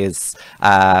that on his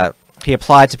he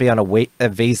applied to be on a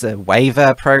visa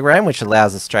waiver program, which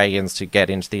allows Australians to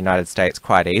get into the United States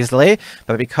quite easily.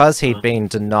 But because he'd been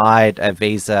denied a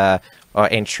visa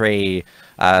or entry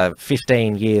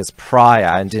 15 years prior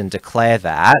and didn't declare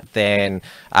that, then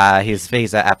his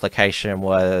visa application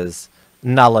was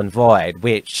null and void,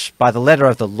 which by the letter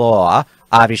of the law,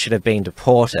 Avi should have been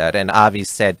deported. And Avi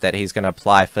said that he's going to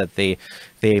apply for the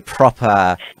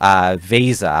proper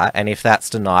visa, and if that's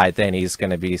denied, then he's going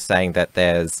to be saying that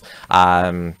there's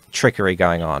trickery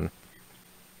going on.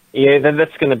 Yeah,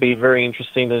 that's going to be very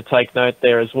interesting to take note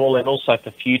there as well, and also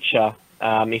for future,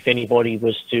 if anybody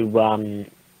was to want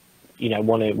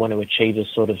to achieve the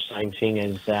sort of same thing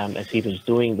as he was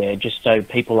doing there, just so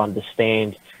people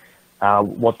understand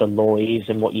what the law is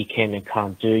and what you can and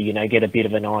can't do, you know, get a bit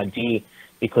of an idea,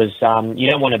 because you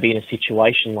don't want to be in a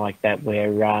situation like that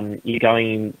where you're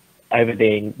going over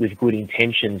there with good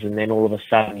intentions and then all of a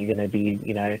sudden you're going to be,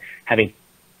 you know, having...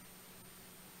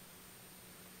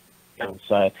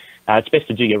 So it's best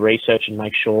to do your research and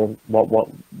make sure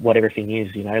what everything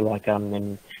is, you know, like,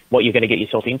 and what you're going to get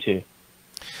yourself into.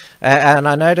 And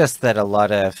I noticed that a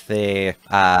lot of the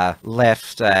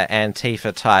left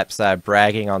Antifa types are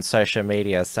bragging on social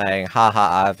media, saying, "Ha,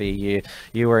 Avi,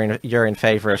 you're in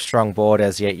favour of strong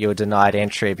borders, yet you were denied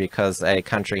entry because a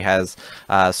country has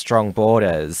strong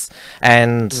borders."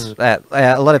 And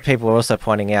a lot of people are also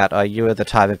pointing out, "Oh, you were the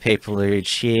type of people who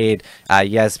cheered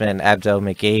Yasmin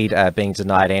Abdel-Magid being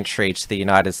denied entry to the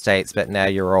United States, but now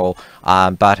you're all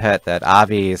butthurt that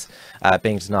Avi's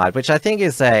being denied," which I think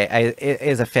is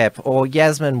a fair. Or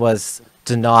Yasmin was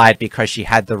denied because she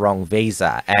had the wrong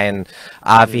visa, and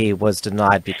Avi was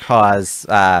denied because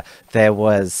there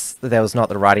was not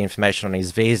the right information on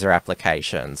his visa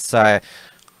application. So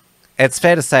it's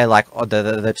fair to say, like,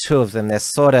 the two of them, they're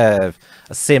sort of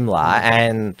similar,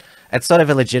 and it's sort of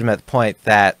a legitimate point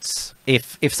that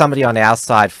if somebody on our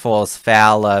side falls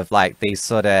foul of like these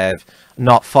sort of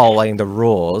not following the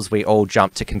rules, we all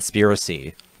jump to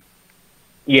conspiracy.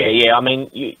 Yeah. I mean,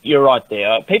 you're right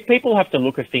there. People have to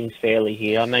look at things fairly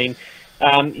here. I mean,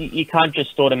 you can't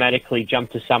just automatically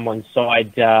jump to someone's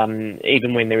side,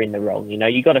 even when they're in the wrong. You know,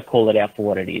 you got to call it out for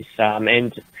what it is.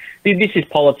 And this is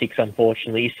politics,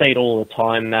 unfortunately. You see it all the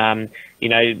time. You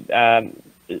know,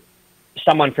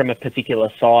 someone from a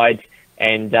particular side,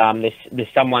 and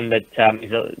there's someone that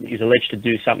is alleged to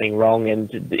do something wrong,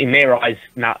 and in their eyes,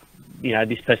 you know,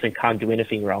 this person can't do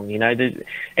anything wrong, you know, and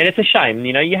it's a shame.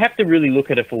 You know, you have to really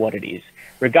look at it for what it is,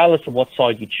 regardless of what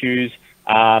side you choose.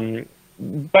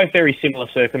 Both very similar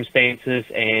circumstances,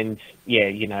 and yeah,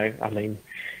 you know, I mean,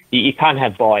 you can't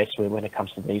have bias when it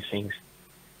comes to these things.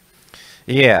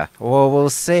 Yeah, well, we'll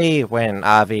see when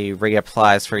Avi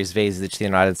reapplies for his visa to the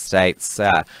United States,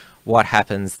 what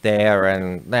happens there,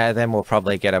 and then we'll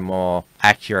probably get a more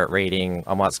accurate reading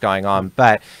on what's going on.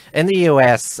 But in the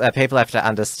US, people have to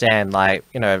understand, like,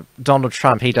 you know, Donald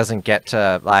Trump, he doesn't get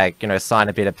to, like, you know, sign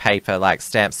a bit of paper, like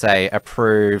stamp say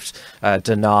approved,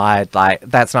 denied. Like,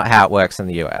 that's not how it works in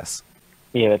the US.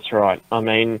 Yeah, that's right. I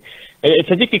mean,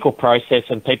 it's a difficult process,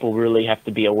 and people really have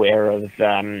to be aware of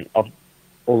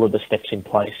all of the steps in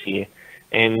place here.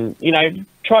 And, you know,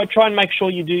 try and make sure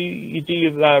you do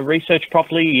your research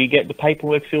properly, you get the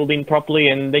paperwork filled in properly,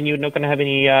 and then you're not going to have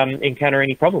any encounter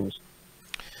any problems.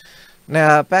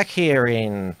 Now, back here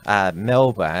in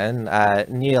Melbourne,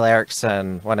 Neil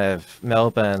Erickson, one of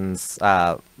Melbourne's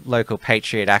local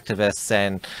patriot activists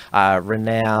and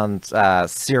renowned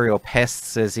serial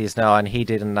pests, as he's known, he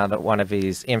did another one of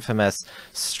his infamous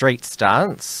street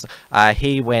stunts.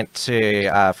 He went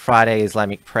to Friday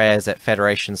Islamic prayers at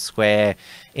Federation Square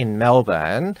in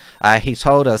Melbourne. He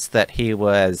told us that he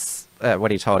was...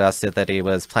 what he told us is that he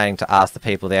was planning to ask the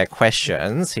people there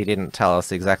questions. He didn't tell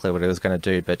us exactly what he was going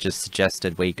to do, but just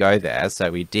suggested we go there, so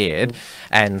we did.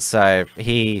 And so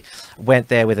he went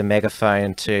there with a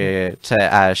megaphone to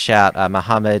shout,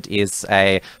 Muhammad is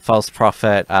a false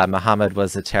prophet, Muhammad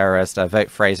was a terrorist, vote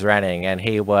Fraser Anning. And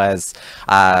he was,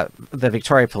 the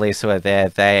Victoria Police who were there,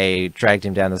 they dragged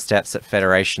him down the steps at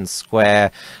Federation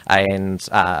Square and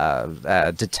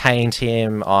detained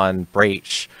him on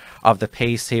breach of the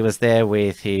peace. He was there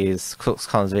with his Cooks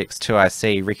Convicts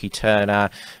 2IC, Ricky Turner,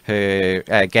 who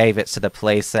gave it to the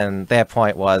police, and their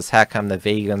point was, how come the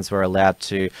vegans were allowed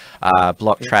to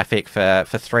block traffic for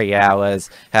 3 hours?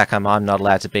 How come I'm not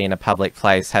allowed to be in a public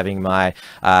place having my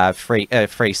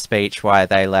free speech? Why are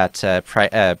they allowed to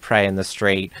pray in the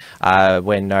street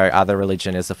when no other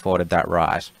religion is afforded that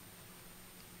right?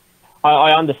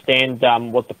 I understand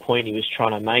what the point he was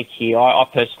trying to make here. I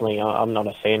personally, I'm not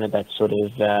a fan of that sort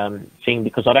of thing,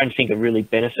 because I don't think it really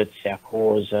benefits our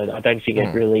cause. I don't think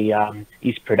it really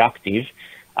is productive.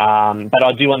 But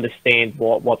I do understand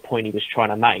what point he was trying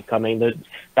to make. I mean,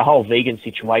 the whole vegan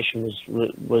situation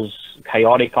was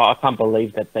chaotic. I can't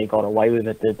believe that they got away with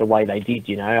it the way they did.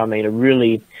 You know, I mean, it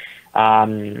really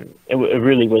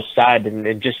was sad,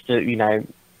 and just to, you know,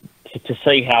 to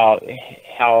see how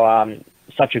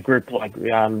such a group like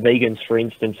vegans, for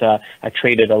instance, are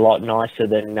treated a lot nicer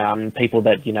than people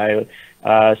that, you know,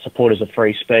 supporters of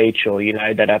free speech, or, you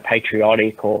know, that are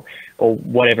patriotic, or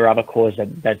whatever other cause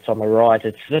that's on the right.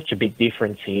 It's such a big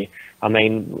difference here. I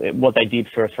mean, what they did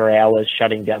for hours,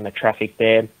 shutting down the traffic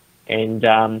there, and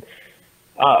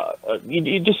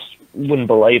you just wouldn't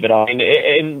believe it. I mean,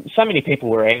 and so many people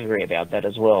were angry about that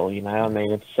as well. You know, I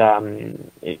mean,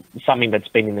 it's something that's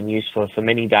been in the news for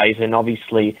many days, and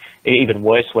obviously even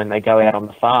worse when they go out on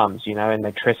the farms, you know, and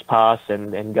they trespass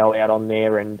and go out on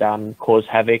there and cause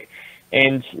havoc.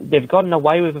 And they've gotten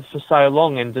away with it for so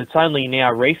long, and it's only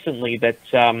now recently that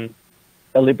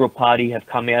the Liberal Party have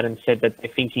come out and said that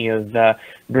they're thinking of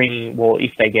bringing, well,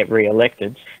 if they get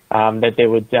re-elected, that they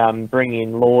would bring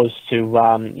in laws to,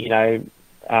 you know,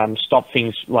 stop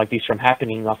things like this from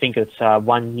happening. I think it's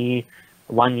 1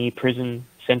 year prison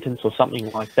sentence or something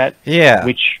like that. Yeah.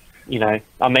 Which, you know,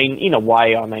 I mean, in a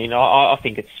way, I mean, I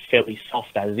think it's fairly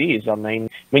soft as is. I mean,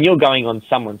 when you're going on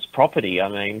someone's property, I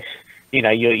mean, you know,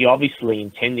 you're obviously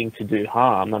intending to do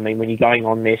harm. I mean, when you're going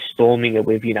on there storming it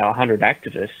with, you know, 100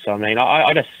 activists, I mean,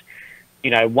 I just, you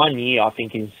know, 1 year I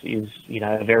think is, you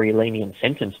know, a very lenient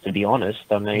sentence, to be honest.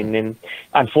 I mean, and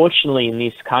unfortunately in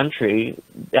this country,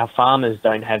 our farmers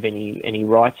don't have any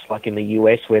rights like in the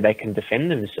US where they can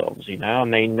defend themselves, you know. I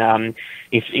mean,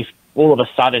 if all of a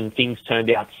sudden things turned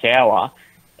out sour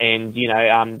and, you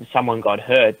know, someone got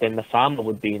hurt, then the farmer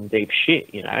would be in deep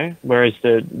shit, you know, whereas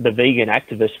the vegan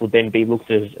activists would then be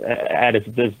looked at as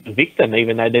the victim,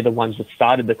 even though they're the ones that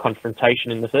started the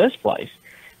confrontation in the first place.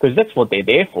 Because that's what they're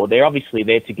there for. They're obviously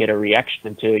there to get a reaction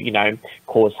and to, you know,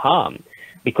 cause harm.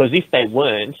 Because if they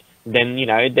weren't, then, you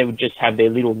know, they would just have their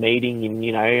little meeting in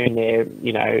their,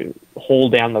 you know, hall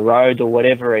down the road or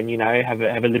whatever, and, you know, have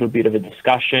a little bit of a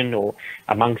discussion or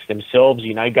amongst themselves,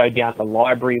 you know, go down to the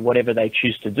library, whatever they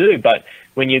choose to do. But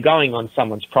when you're going on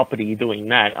someone's property, you're doing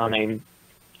that. I mean,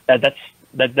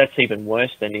 that's even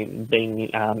worse than being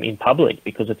in public,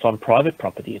 because it's on private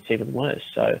property. It's even worse.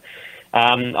 So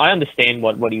I understand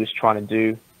what he was trying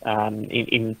to do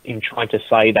in trying to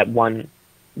say that one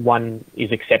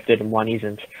is accepted and one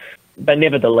isn't. But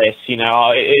nevertheless, you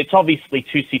know, it's obviously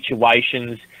two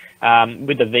situations.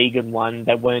 With the vegan one,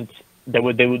 they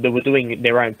were doing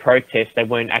their own protest. They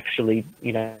weren't actually,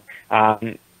 you know,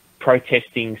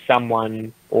 protesting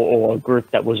someone or a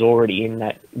group that was already in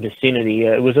that vicinity.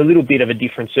 It was a little bit of a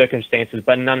different circumstances,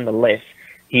 but nonetheless,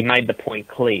 he made the point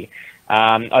clear.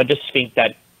 I just think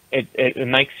that it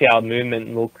makes our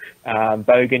movement look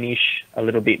boganish, a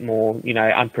little bit more, you know,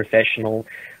 unprofessional.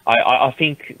 I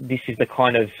think this is the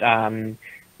kind of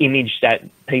image that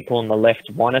people on the left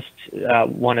want us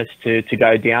to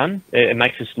go down. It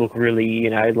makes us look really, you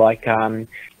know, like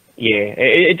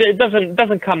it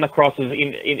doesn't come across as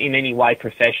in any way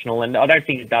professional, and I don't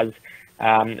think it does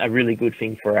a really good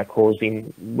thing for our cause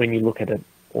when you look at it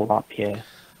all up. Yeah.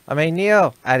 I mean,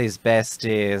 Neil at his best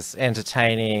is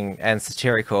entertaining and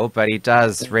satirical, but he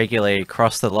does regularly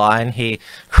cross the line. He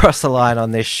crossed the line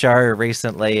on this show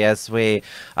recently, as we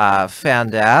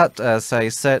found out. So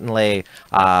he's certainly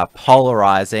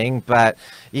polarizing, but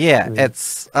yeah,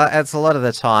 it's a lot of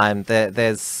the time that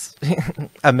there's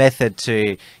a method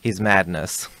to his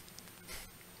madness.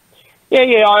 Yeah,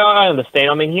 I understand.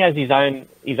 I mean, he has his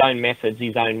own methods,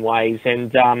 his own ways,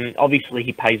 and obviously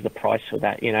he pays the price for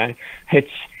that. You know,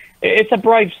 it's a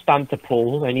brave stunt to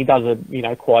pull, and he does it, you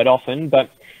know, quite often.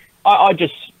 But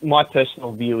my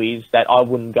personal view is that I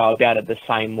wouldn't go about it the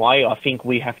same way. I think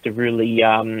we have to really,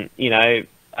 you know,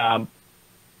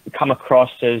 come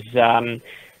across as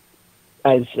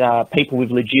people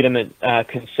with legitimate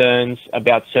concerns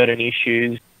about certain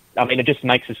issues. I mean, it just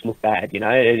makes us look bad, you know.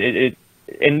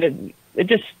 It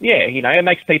just, yeah, you know, it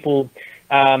makes people,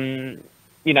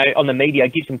 you know, on the media,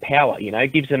 gives them power, you know,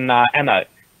 gives them ammo.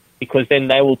 Because then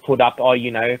they will put up,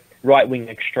 you know, right-wing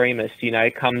extremists, you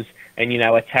know, comes and, you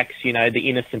know, attacks, you know, the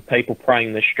innocent people praying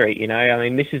in the street, you know. I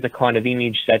mean, this is the kind of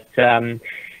image that,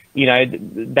 you know,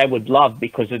 they would love,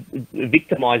 because it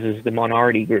victimizes the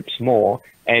minority groups more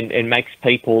and makes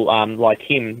people like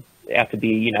him out to be,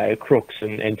 you know, crooks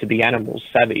and to be animals,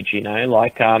 savage, you know.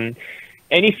 Like, and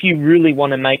if you really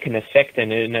want to make an effect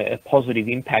and a positive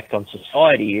impact on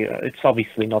society, it's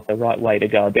obviously not the right way to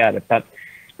go about it. But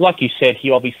like you said,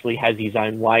 he obviously has his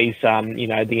own ways, you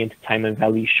know, the entertainment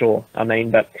value, sure. I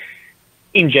mean, but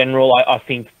in general, I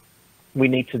think we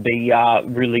need to be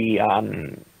really,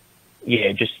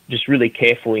 yeah, just really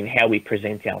careful in how we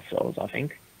present ourselves, I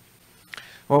think.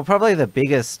 Well, probably the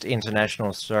biggest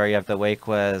international story of the week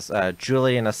was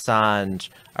Julian Assange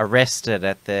arrested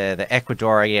at the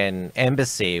Ecuadorian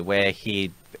embassy, where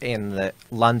in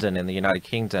London in the United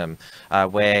Kingdom,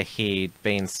 where he'd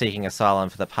been seeking asylum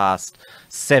for the past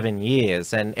 7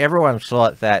 years, and everyone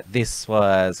thought that this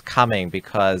was coming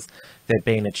because there'd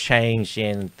been a change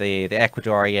in the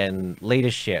Ecuadorian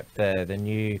leadership. The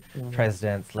new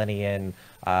president, Lenin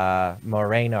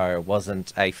Moreno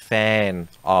wasn't a fan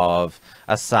of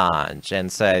Assange,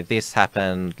 and so this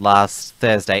happened last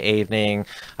Thursday evening.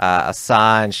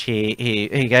 Assange,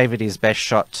 he gave it his best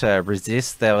shot to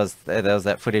resist. There was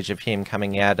that footage of him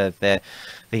coming out of the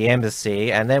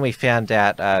embassy, and then we found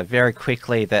out very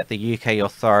quickly that the UK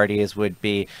authorities would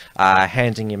be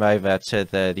handing him over to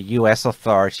the US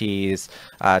authorities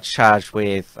charged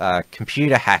with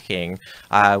computer hacking,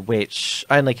 which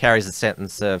only carries a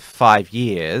sentence of 5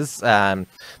 years.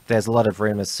 There's a lot of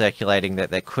rumours circulating that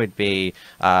there could be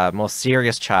more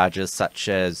serious charges such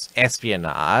as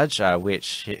espionage,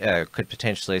 which could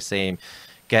potentially see him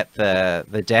get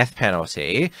the death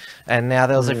penalty. And now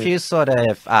there was a few sort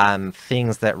of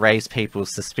things that raised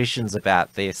people's suspicions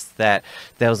about this, that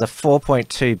there was a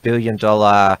 $4.2 billion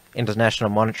International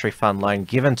Monetary Fund loan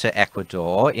given to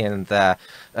Ecuador in the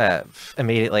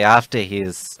immediately after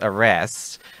his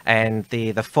arrest, and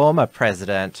the former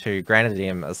president who granted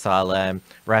him asylum,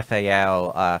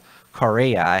 Rafael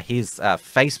Correa, his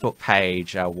Facebook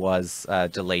page was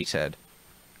deleted.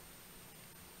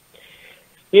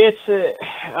 Yeah,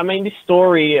 I mean, this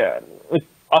story, I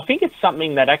think it's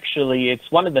something that actually,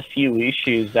 it's one of the few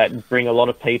issues that bring a lot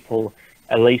of people,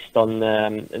 at least on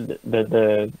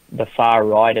the far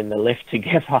right and the left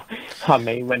together. I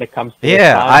mean, when it comes to...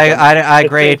 Yeah, I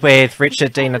agreed with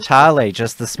Richard Di Natale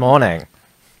just this morning.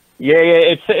 Yeah,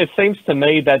 it seems to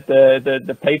me that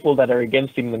the people that are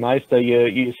against him the most are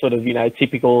you sort of,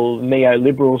 typical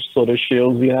neoliberal sort of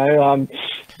shills,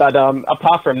 But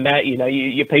apart from that,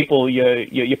 your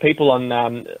people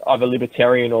on either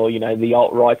libertarian or the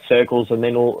alt-right circles, and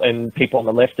then and people on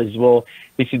the left as well.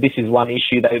 This is one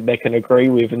issue they can agree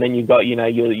with, and then you've got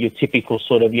your typical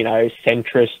sort of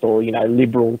centrist or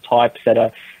liberal types that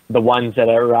are the ones that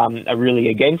are really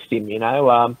against him.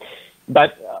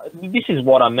 But this is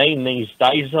what I mean these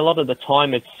days. A lot of the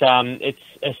time, it's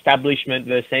establishment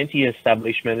versus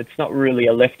anti-establishment. It's not really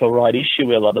a left or right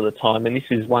issue a lot of the time, and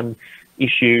this is one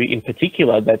issue in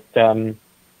particular that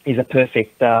is a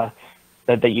perfect that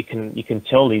you can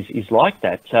tell is like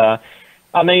that.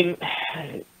 I mean,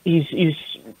 he's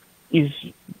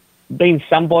been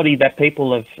somebody that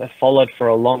people have followed for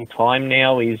a long time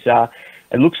now.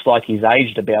 It looks like he's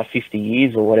aged about 50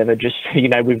 years or whatever, just,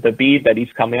 with the beard that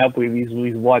he's come out with,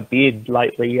 his white beard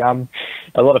lately. A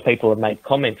lot of people have made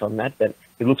comments on that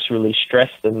he looks really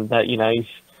stressed, and that,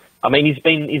 he's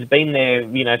been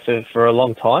there, for a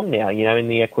long time now, in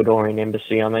the Ecuadorian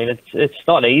embassy. I mean, it's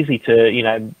not easy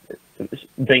to,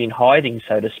 be in hiding,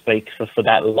 so to speak, for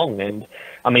that long. And,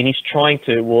 I mean, he's trying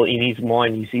to, well, in his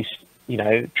mind, he's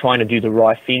trying to do the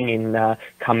right thing and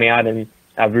come out and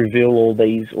reveal all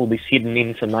this hidden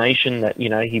information that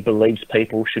he believes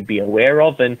people should be aware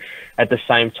of, and at the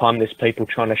same time there's people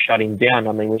trying to shut him down.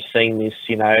 I mean, we've seen this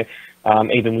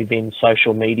even within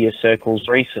social media circles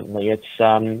recently.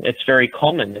 It's very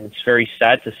common, and it's very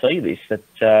sad to see this,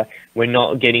 that we're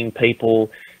not getting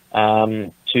people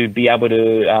to be able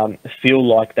to feel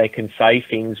like they can say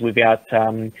things without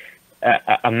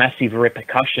a massive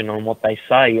repercussion on what they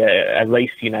say, at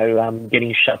least,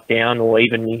 getting shut down, or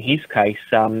even in his case,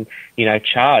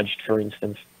 charged, for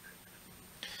instance.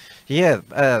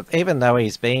 Yeah, even though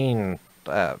he's been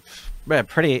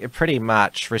pretty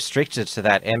much restricted to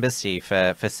that embassy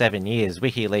for 7 years,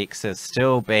 WikiLeaks has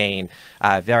still been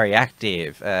very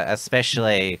active,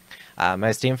 especially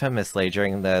most infamously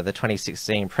during the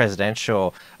 2016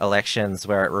 presidential elections,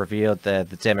 where it revealed the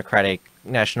Democratic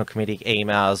National Committee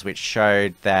emails, which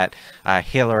showed that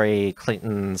Hillary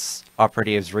Clinton's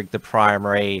operatives rigged the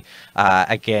primary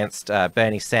against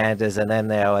Bernie Sanders, and then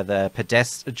there were the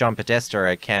John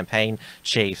Podesta, campaign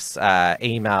chief's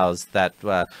emails that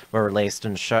were released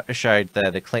and showed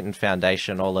the Clinton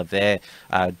Foundation all of their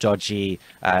dodgy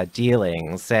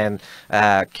dealings. And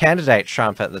candidate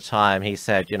Trump at the time, he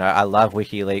said, I love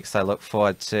WikiLeaks, I look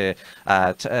forward to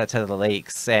the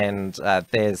leaks, and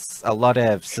there's a lot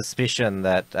of suspicion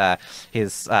that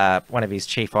one of his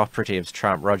chief operatives,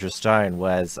 Trump, Roger Stone,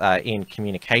 was in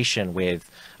communication with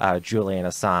Julian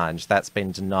Assange. That's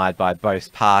been denied by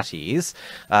both parties,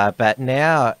 but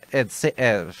now it's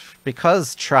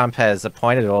because Trump has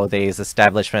appointed all these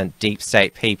establishment deep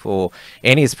state people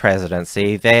in his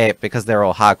presidency. Because they're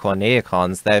all hardcore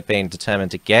neocons, they've been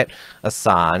determined to get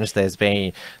Assange. There's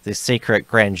been this secret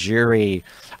grand jury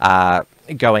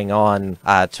going on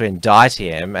to indict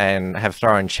him, and have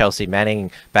thrown Chelsea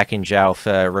Manning back in jail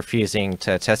for refusing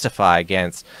to testify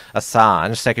against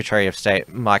Assange. Secretary of State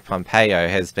Mike Pompeo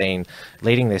has been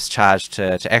leading this charge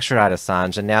to extradite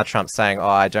Assange, and now Trump's saying,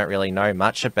 I don't really know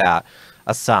much about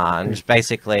Assange,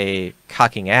 basically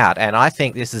cucking out. And I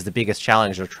think this is the biggest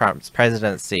challenge of Trump's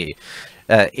presidency.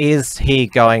 is he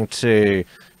going to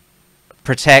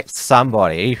protect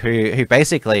somebody who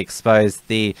basically exposed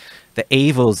the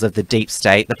evils of the deep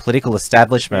state, the political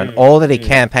establishment, all that he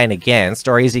campaigned against,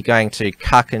 or is he going to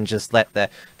cuck and just let the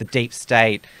deep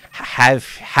state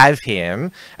have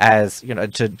him as, you know,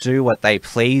 to do what they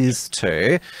please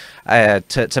to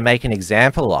make an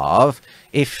example of?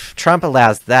 If Trump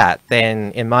allows that,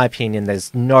 then in my opinion,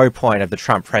 there's no point of the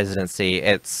Trump presidency.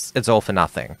 It's all for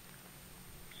nothing.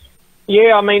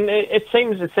 Yeah, I mean, it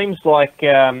seems like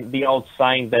the old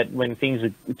saying that when things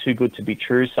are too good to be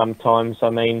true sometimes. I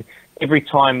mean, every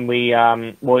time we,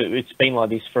 well, it's been like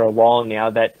this for a while now,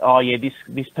 that, oh yeah,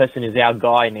 this person is our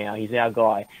guy now, he's our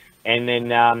guy. And then,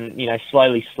 you know,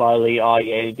 slowly, oh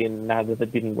yeah, that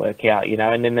didn't work out, you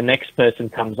know, and then the next person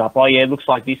comes up, oh yeah, it looks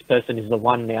like this person is the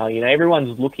one now, you know,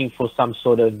 everyone's looking for some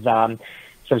sort of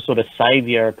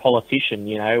savior, a politician,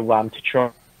 you know, to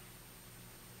try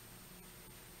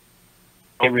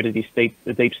get rid of this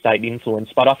deep state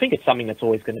influence. But I think it's something that's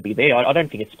always going to be there. I don't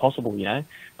think it's possible, you know.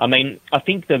 I mean, I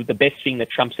think the best thing that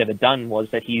Trump's ever done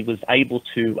was that he was able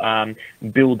to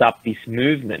build up this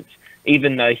movement,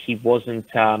 even though he wasn't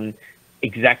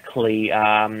exactly, you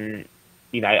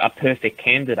know, a perfect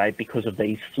candidate because of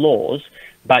these flaws.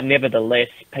 But nevertheless,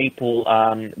 people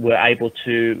were able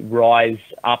to rise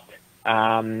up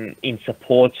in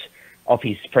support of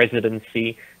his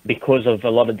presidency because of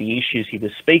a lot of the issues he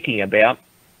was speaking about.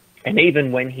 And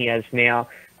even when he has now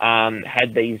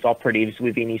had these operatives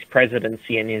within his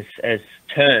presidency and has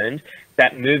turned,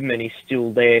 that movement is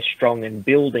still there, strong and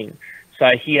building. So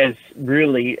he has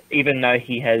really, even though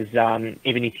he has,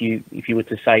 even if you were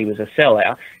to say he was a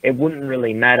sellout, it wouldn't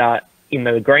really matter in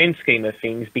the grand scheme of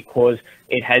things, because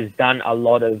it has done a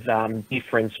lot of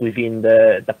difference within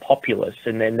the populace,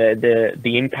 and then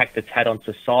the impact it's had on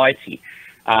society.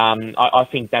 I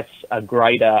think that's a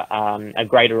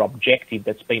greater objective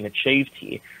that's been achieved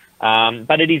here.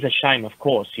 But it is a shame, of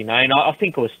course, you know, and I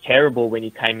think it was terrible when he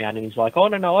came out and he's like, oh,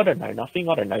 no, I don't know nothing.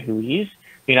 I don't know who he is.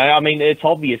 You know, I mean, it's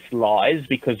obvious lies,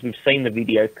 because we've seen the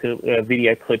video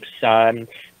clips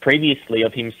previously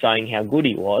of him saying how good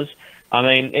he was. I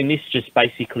mean, and this just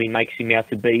basically makes him out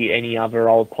to be any other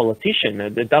old politician.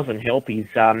 It doesn't help his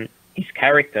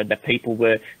character, that people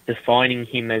were defining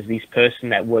him as this person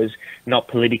that was not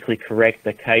politically correct,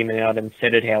 that came out and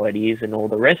said it how it is and all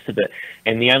the rest of it.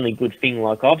 And the only good thing,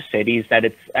 like I've said, is that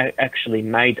it's actually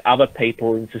made other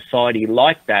people in society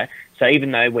like that. So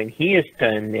even though when he has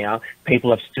turned now,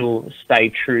 people have still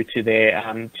stayed true to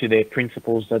their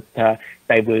principles that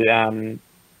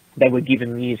they were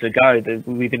given years ago.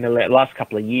 Within the last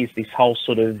couple of years, this whole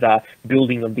sort of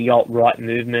building of the alt-right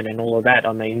movement and all of that,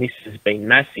 I mean, this has been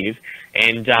massive.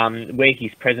 And where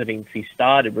his presidency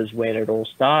started was when it all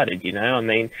started, you know. I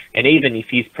mean, and even if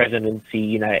his presidency,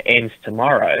 you know, ends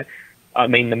tomorrow, I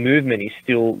mean, the movement is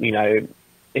still, you know,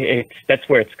 that's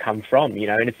where it's come from, you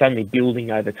know, and it's only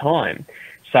building over time.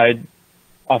 So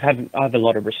I have a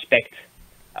lot of respect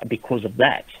because of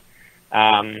that.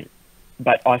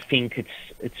 But I think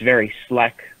it's very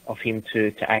slack of him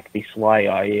to act this way.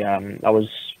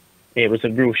 It was a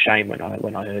real shame when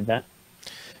I heard that.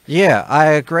 Yeah, I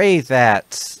agree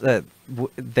that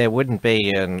there wouldn't be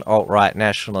an alt-right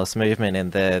nationalist movement in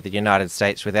the United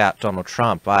States without Donald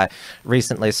Trump. I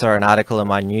recently saw an article in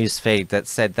my newsfeed that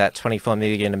said that 24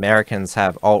 million Americans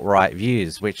have alt-right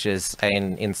views, which is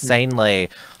an insanely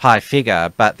high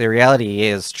figure. But the reality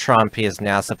is Trump is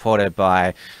now supported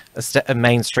by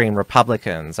mainstream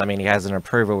Republicans. I mean, he has an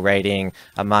approval rating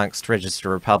amongst registered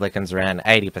Republicans around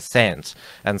 80%.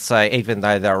 And so even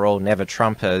though they're all never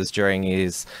Trumpers during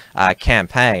his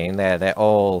campaign, they're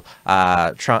all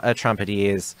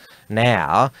Trumpeteers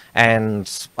now.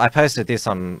 And I posted this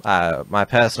on my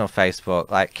personal Facebook.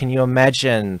 Like, can you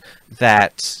imagine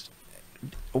that?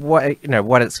 What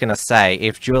it's going to say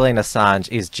if Julian Assange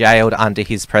is jailed under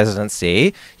his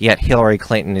presidency, yet Hillary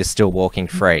Clinton is still walking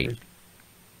free?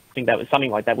 I think that was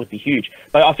something like that would be huge.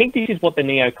 But I think this is what the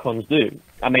neocons do.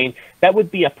 I mean, that would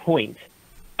be a point.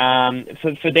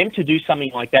 For them to do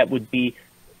something like that would be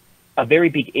a very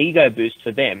big ego boost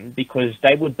for them, because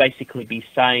they would basically be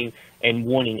saying and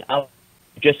warning up,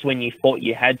 just when you thought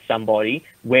you had somebody,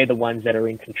 we're the ones that are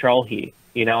in control here.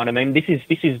 You know what I mean? This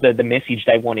is the message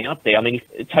they want out there. I mean,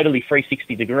 totally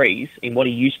 360 degrees in what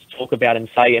he used to talk about and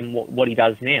say and what he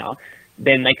does now.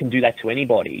 Then they can do that to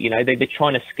anybody. You know, they're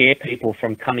trying to scare people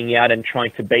from coming out and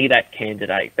trying to be that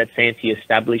candidate that's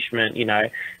anti-establishment, you know,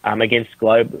 against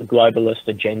globalist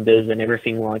agendas and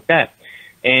everything like that.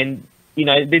 And you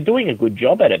know, they're doing a good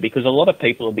job at it, because a lot of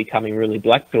people are becoming really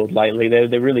black-pilled lately.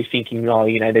 They're really thinking, oh,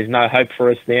 you know, there's no hope for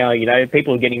us now. You know,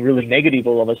 people are getting really negative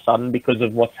all of a sudden because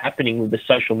of what's happening with the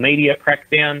social media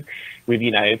crackdown, with,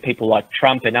 you know, people like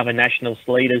Trump and other nationalist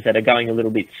leaders that are going a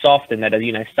little bit soft and that are,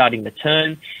 you know, starting to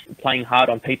turn, playing hard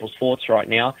on people's thoughts right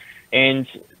now. And,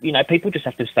 you know, people just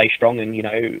have to stay strong. And, you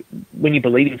know, when you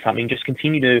believe in something, just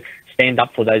continue to stand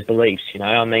up for those beliefs. You know,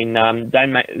 I mean,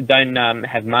 don't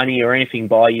have money or anything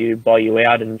buy you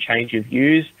out and change your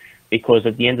views, because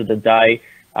at the end of the day,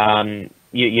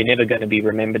 you're never going to be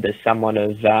remembered as someone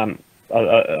of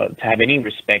to have any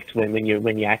respect when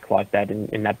you act like that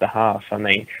in that behalf. I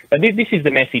mean, but this is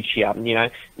the message here. You know,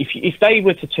 if they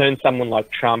were to turn someone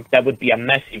like Trump, that would be a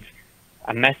massive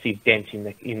dent in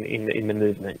the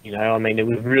movement. You know, I mean, it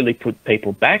would really put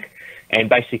people back, and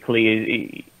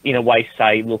basically, in a way,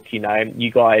 say, look, you know,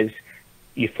 you guys,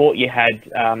 you thought you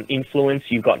had influence,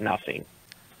 you've got nothing.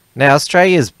 Now,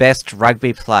 Australia's best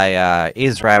rugby player,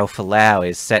 Israel Folau,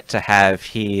 is set to have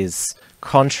his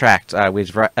contract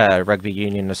with Rugby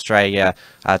Union Australia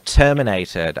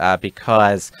terminated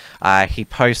because he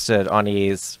posted on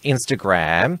his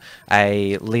Instagram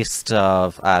a list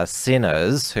of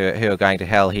sinners who are going to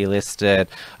hell. He listed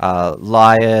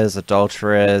liars,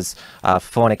 adulterers,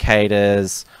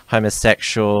 fornicators,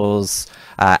 homosexuals,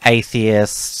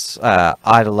 atheists,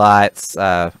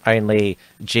 idolites, only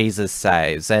Jesus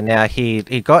saves. And now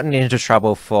he'd gotten into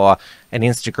trouble for an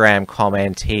Instagram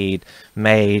comment he'd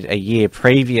made a year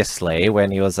previously when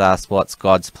he was asked what's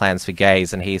God's plans for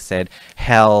gays, and he said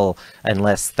hell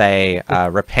unless they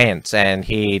repent. And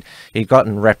he'd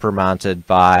gotten reprimanded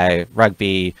by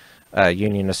Rugby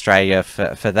Union Australia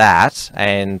for that,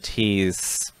 and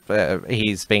he's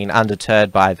been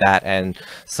undeterred by that, and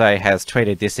so has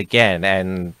tweeted this again.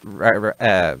 And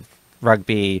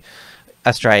Rugby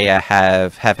Australia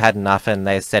have had enough, and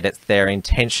they said it's their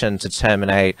intention to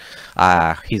terminate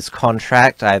his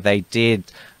contract. They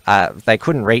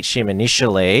couldn't reach him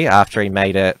initially after he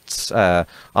made it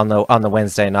on the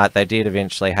Wednesday night. They did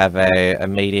eventually have a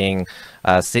meeting,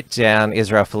 sit down.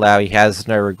 Israel Folau, he has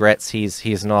no regrets.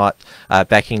 He's not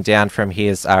backing down from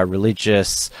his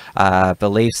religious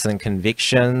beliefs and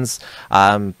convictions.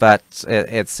 But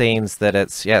it seems that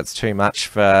it's too much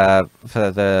for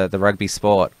the rugby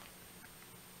sport.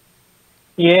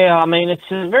 Yeah, I mean, it's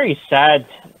a very sad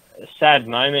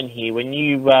moment here when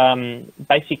you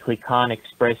basically can't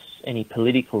express any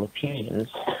political opinions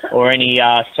or any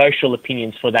social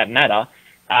opinions for that matter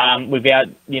without,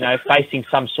 you know, facing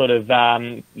some sort of,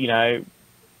 you know,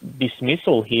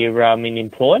 dismissal here in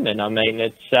employment. I mean,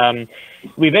 it's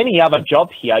with any other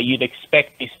job here, you'd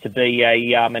expect this to be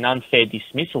an unfair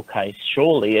dismissal case.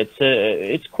 Surely,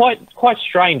 it's quite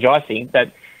strange, I think,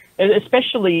 that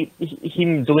especially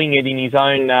him doing it in his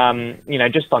own, you know,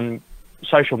 just on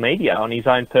social media, on his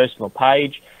own personal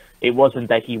page. It wasn't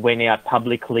that he went out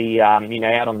publicly, you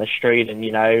know, out on the street and,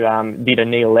 you know, did a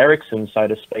Neil Erickson, so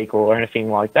to speak, or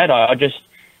anything like that. I just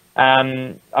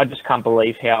can't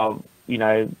believe how, you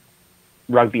know,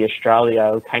 Rugby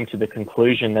Australia came to the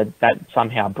conclusion that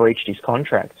somehow breached his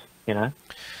contract, you know.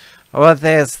 Well,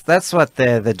 that's what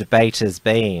the debate has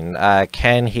been.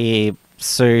 Can he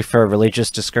sue for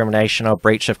religious discrimination or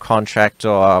breach of contract,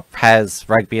 or has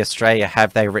Rugby Australia,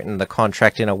 have they written the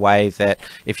contract in a way that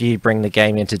if you bring the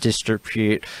game into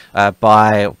disrepute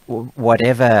by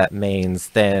whatever means,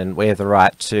 then we have the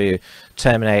right to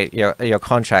terminate your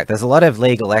contract? There's a lot of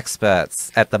legal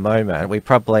experts at the moment. We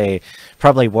probably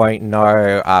won't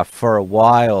know for a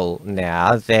while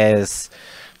now. There's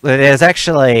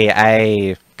actually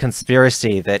a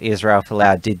conspiracy that Israel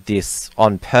Folau did this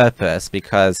on purpose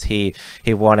because he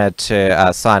wanted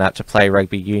to sign up to play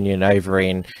rugby union over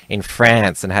in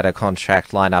France and had a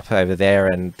contract lined up over there,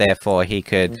 and therefore he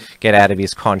could get out of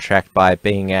his contract by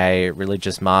being a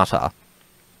religious martyr.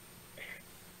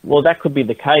 Well, that could be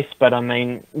the case, but I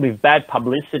mean, with bad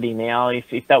publicity now,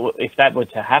 if that were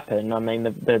to happen, I mean,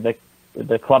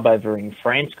 the club over in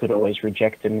France could always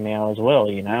reject him now as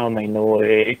well, you know. I mean, or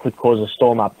it could cause a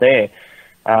storm up there.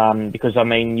 Because, I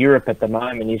mean, Europe at the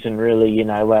moment isn't really, you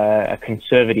know, a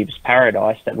conservative's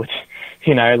paradise that would,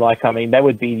 you know, like, I mean, that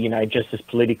would be, you know, just as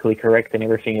politically correct and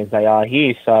everything as they are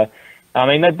here. So, I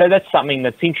mean, that's something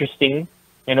that's interesting,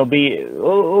 and it'll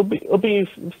be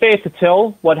fair to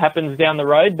tell what happens down the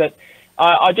road. But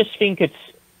I just think it's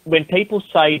when people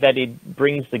say that it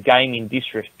brings the game in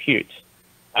disrepute,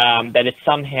 that it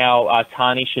somehow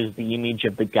tarnishes the image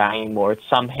of the game, or it's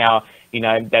somehow, you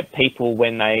know, that people,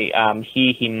 when they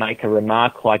hear him make a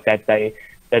remark like that, they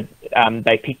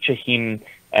picture him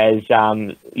as,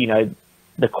 you know,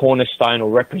 the cornerstone or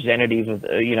representative of,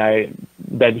 you know,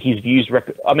 that his views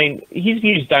his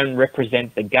views don't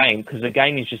represent the game, because the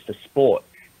game is just a sport.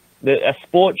 A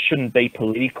sport shouldn't be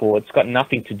political. It's got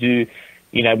nothing to do,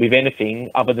 with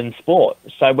anything other than sport.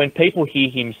 So when people hear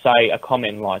him say a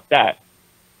comment like that,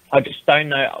 I just don't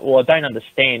know, or I don't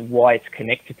understand why it's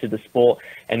connected to the sport,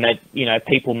 and that,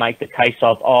 people make the case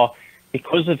of,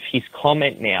 because of his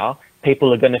comment now,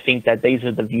 people are going to think that these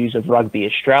are the views of Rugby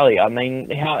Australia. I mean,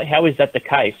 how is that the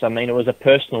case? I mean, it was a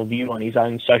personal view on his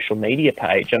own social media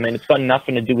page. I mean, it's got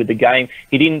nothing to do with the game.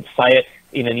 He didn't say it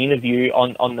in an interview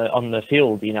on the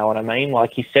field, you know what I mean?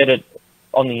 Like, he said it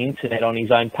on the internet on his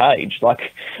own page.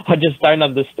 Like, I just don't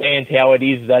understand how it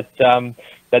is that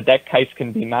that case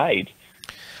can be made.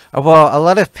 Well, a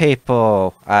lot of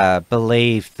people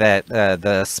believe that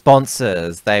the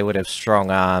sponsors, they would have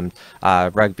strong-armed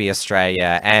Rugby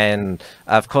Australia, and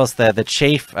of course the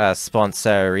chief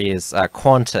sponsor is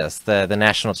Qantas. The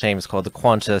national team is called the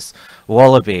Qantas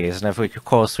Wallabies, and of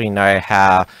course we know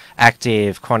how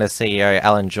active Qantas CEO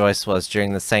Alan Joyce was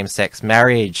during the same-sex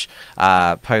marriage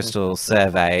postal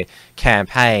survey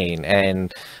campaign,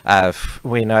 and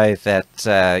we know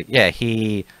that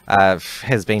he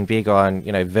has been big on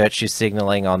virtue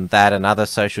signaling on that and other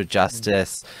social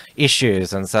justice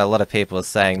issues, and so a lot of people are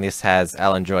saying this has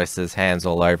Alan Joyce's hands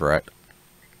all over it.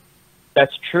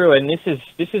 That's true, and this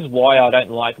is why I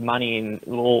don't like money in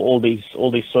all these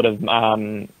sort of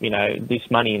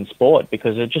this money in sport,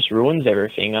 because it just ruins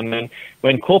everything. I mean,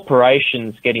 when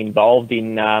corporations get involved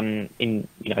in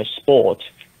sport,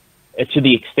 to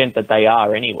the extent that they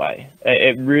are anyway,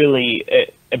 it really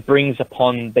brings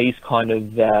upon these kind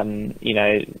of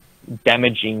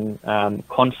damaging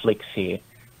conflicts here,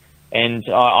 and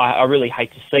I really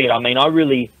hate to see it. I mean, I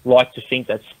really like to think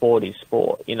that sport is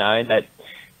sport, that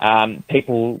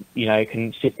people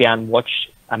can sit down and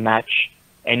watch a match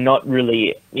and not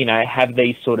really have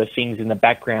these sort of things in the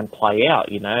background play out,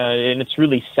 and it's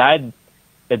really sad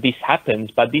that this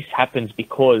happens, but this happens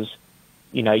because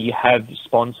you have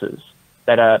sponsors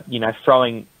that are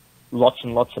throwing lots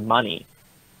and lots of money,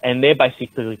 and they're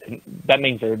basically, that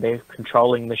means they're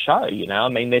controlling the show. I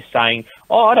mean, they're saying,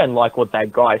 I don't like what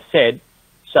that guy said,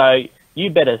 so you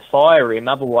better fire him,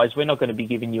 otherwise we're not going to be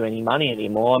giving you any money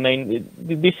anymore. I mean,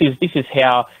 this is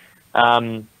how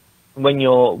when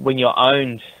you're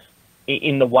owned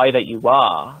in the way that you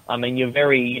are, I mean, you're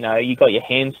very, you got your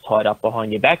hands tied up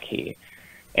behind your back here.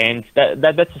 And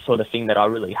that's the sort of thing that I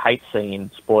really hate seeing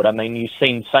in sport. I mean, you've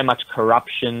seen so much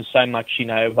corruption, so much,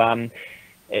 and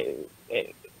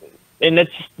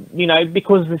it's,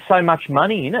 because there's so much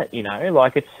money in it,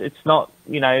 like it's not,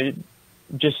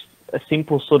 just a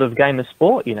simple sort of game of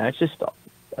sport, it's just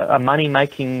a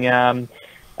money-making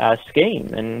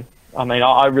scheme. And I mean,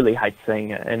 I really hate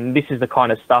seeing it. And this is the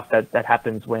kind of stuff that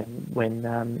happens when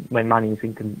money's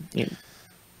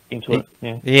into it.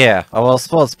 Yeah. Well,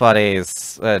 sports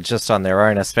bodies, just on their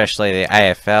own, especially the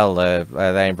AFL,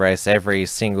 they embrace every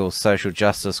single social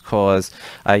justice cause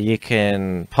you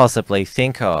can possibly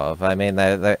think of. I mean,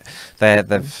 the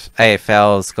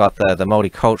AFL's got the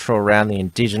multicultural round, the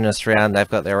Indigenous round. They've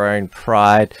got their own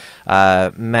pride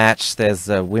match. There's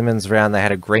the women's round. They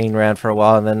had a green round for a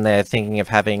while, and then they're thinking of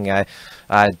having a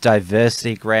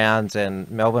diversity ground.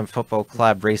 And Melbourne Football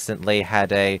Club recently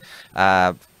had a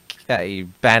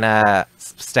banner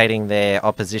stating their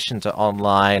opposition to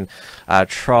online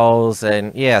trolls,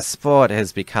 and sport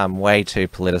has become way too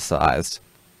politicized,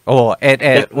 or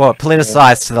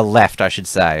politicized to the left, I should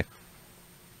say.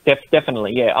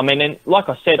 Definitely, yeah. I mean, and like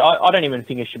I said, I don't even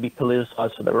think it should be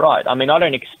politicized to the right. I mean, I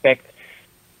don't expect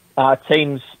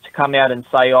teams to come out and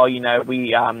say,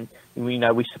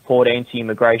 we support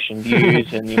anti-immigration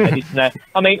views and this and that.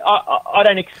 I mean, I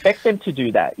don't expect them to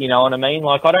do that. You know what I mean?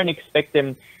 Like, I don't expect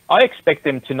them. I expect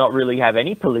them to not really have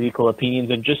any political opinions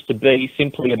and just to be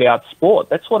simply about sport.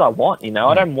 That's what I want.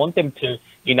 I don't want them to,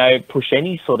 push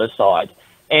any sort of side.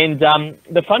 And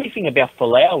the funny thing about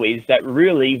Folau is that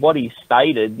really what he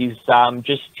stated is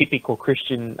just typical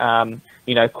Christian,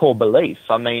 core belief.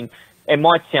 I mean, it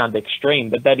might sound extreme,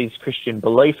 but that is Christian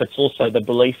belief. It's also the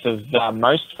belief of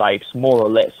most faiths, more or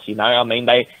less. I mean,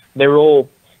 they're all,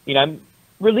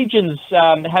 religions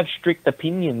have strict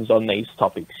opinions on these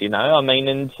topics. I mean,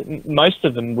 and most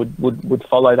of them would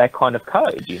follow that kind of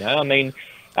code. I mean,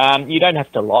 you don't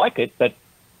have to like it, but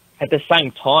at the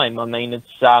same time, I mean, it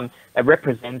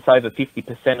represents over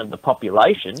 50% of the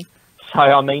population. So,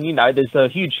 I mean, there's a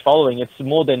huge following. It's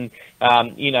more than,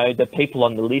 the people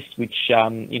on the list, which, are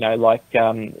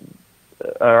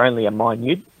only a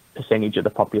minute percentage of the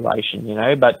population,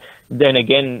 but then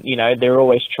again, they're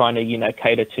always trying to,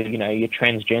 cater to, your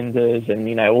transgenders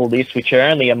and, all this, which are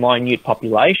only a minute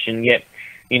population, yet,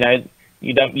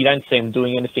 you don't see them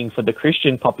doing anything for the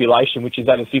Christian population, which is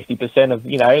over 50% of,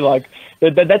 like,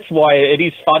 that's why it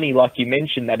is funny, like you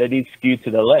mentioned, that it is skewed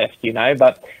to the left,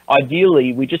 but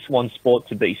ideally we just want sport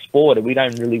to be sport, and we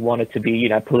don't really want it to be,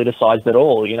 politicized at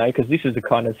all, because this is the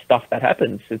kind of stuff that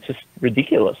happens. It's just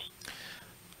ridiculous.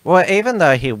 Well, even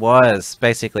though he was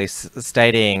basically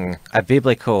stating a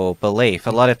biblical belief,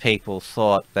 a lot of people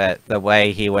thought that the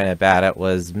way he went about it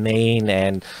was mean.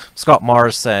 And Scott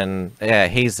Morrison, yeah,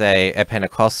 he's a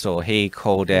Pentecostal. He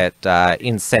called it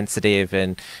insensitive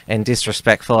and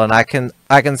disrespectful. And I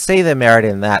can see the merit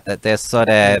in that there's sort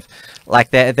of like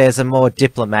there's a more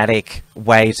diplomatic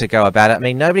way to go about it. I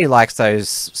mean, nobody likes those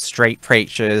street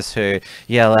preachers who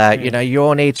yell out, you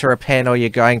all need to repent or you're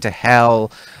going to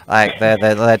hell. Like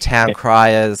the town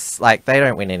criers, like they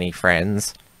don't win any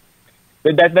friends.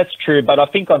 That's true, but I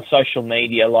think on social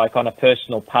media, like on a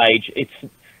personal page,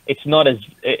 it's not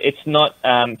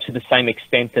to the same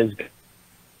extent as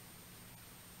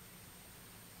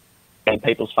in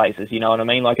people's faces. You know what I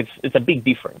mean? Like it's a big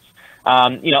difference.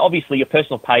 Obviously your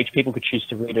personal page, people could choose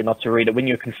to read it or not to read it. When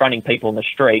you're confronting people in the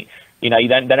street, they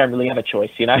don't really have a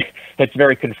choice. It's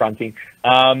very confronting.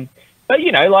 But,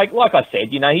 like I said,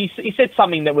 he said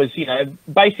something that was,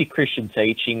 basic Christian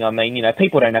teaching. I mean,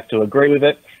 people don't have to agree with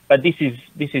it, but this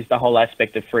is the whole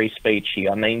aspect of free speech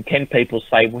here. I mean, can people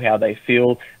say how they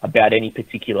feel about any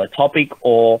particular topic,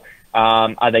 or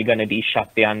are they going to be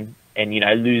shut down and,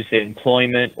 lose their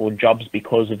employment or jobs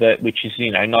because of it, which is,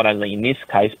 not only in this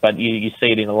case, but you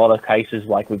see it in a lot of cases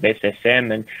like with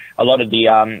SSM and a lot of the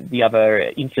other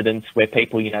incidents where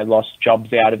people, lost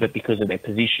jobs out of it because of their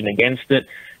position against it.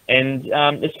 And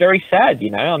it's very sad,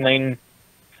 I mean,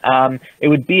 it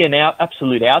would be an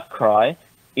absolute outcry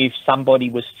if somebody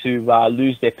was to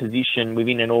lose their position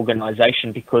within an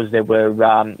organisation because they were,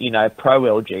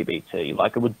 pro-LGBT.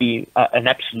 Like, it would be an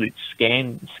absolute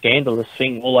scandalous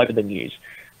thing all over the news.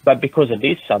 But because of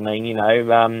this, I mean,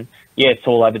 it's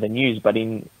all over the news, but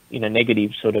in a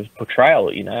negative sort of portrayal,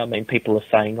 I mean, people are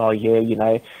saying, oh, yeah,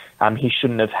 he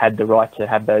shouldn't have had the right to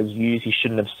have those views. He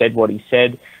shouldn't have said what he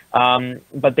said.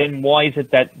 But then why is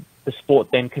it that the sport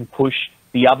then can push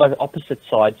the other opposite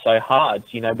side so hard,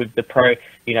 with the pro,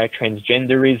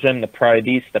 transgenderism, the pro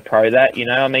this, the pro that,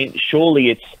 I mean, surely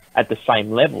it's at the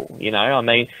same level, I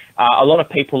mean, a lot of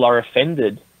people are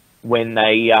offended when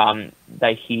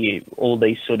they hear all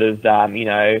these sort of,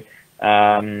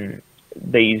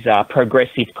 these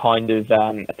progressive kind of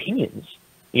opinions,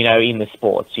 in the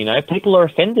sports, people are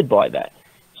offended by that.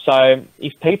 So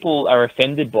if people are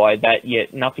offended by that,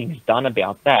 yet nothing's done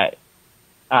about that,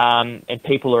 and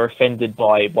people are offended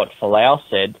by what Folau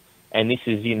said, and this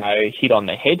is, hit on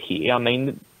the head here, I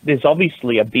mean, there's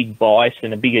obviously a big bias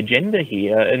and a big agenda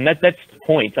here, and that's the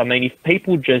point. I mean, if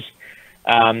people just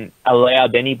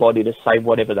allowed anybody to say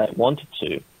whatever they wanted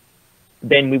to,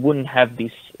 then we wouldn't have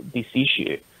this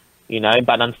issue,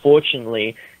 But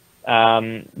unfortunately,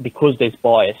 because there's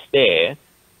bias there,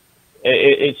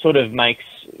 it sort of makes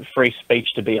free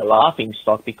speech to be a laughing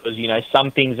stock because,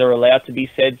 some things are allowed to be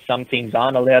said, some things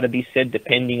aren't allowed to be said,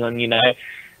 depending on,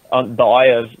 on the eye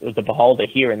of the beholder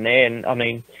here and there. And I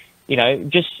mean,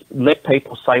 just let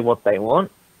people say what they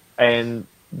want, and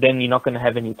then you're not going to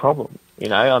have any problem.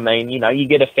 I mean, you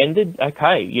get offended,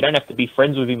 okay, you don't have to be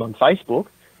friends with him on Facebook.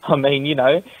 I mean,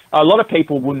 a lot of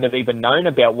people wouldn't have even known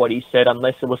about what he said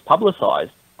unless it was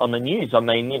publicized on the news. I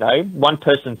mean, one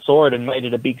person saw it and made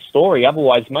it a big story.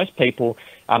 Otherwise, most people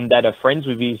that are friends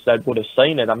with his that would have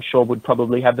seen it, I'm sure, would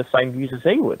probably have the same views as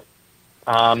he would.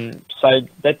 So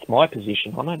that's my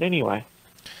position on it anyway.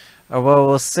 Well,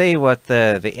 we'll see what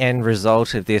the end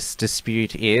result of this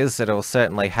dispute is. It'll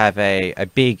certainly have a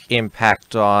big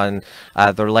impact on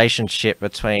the relationship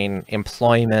between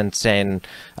employment and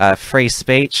free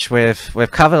speech.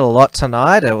 We've covered a lot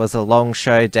tonight. It was a long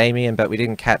show, Damien, but we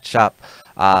didn't catch up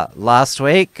last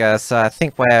week, so I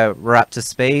think we're up to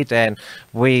speed, and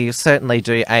we certainly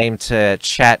do aim to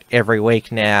chat every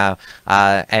week now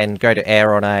and go to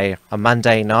air on a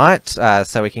Monday night,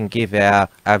 so we can give our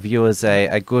viewers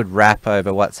a good wrap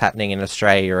over what's happening in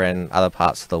Australia and other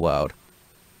parts of the world.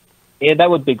 Yeah,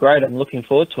 that would be great. I'm looking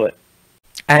forward to it.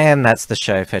 And that's the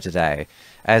show for today.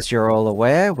 As you're all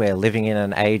aware, we're living in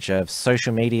an age of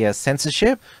social media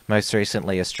censorship. Most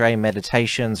recently, Australian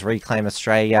Meditations, Reclaim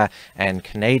Australia, and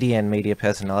Canadian media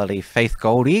personality Faith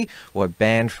Goldie were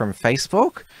banned from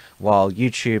Facebook, while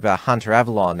YouTuber Hunter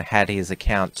Avalon had his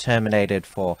account terminated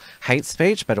for hate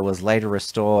speech, but it was later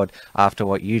restored after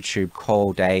what YouTube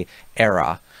called an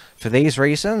error. For these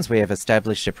reasons, we have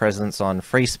established a presence on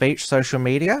free speech social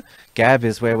media. Gab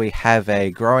is where we have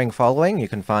a growing following. You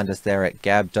can find us there at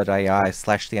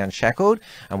gab.ai/theunshackled,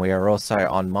 and we are also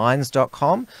on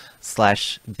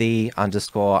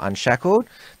minds.com/the_unshackled.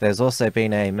 There's also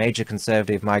been a major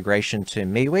conservative migration to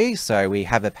MeWe, so we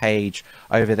have a page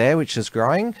over there which is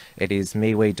growing. It is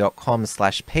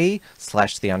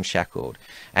mewe.com/p/theunshackled.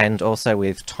 And also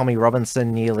with Tommy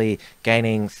Robinson nearly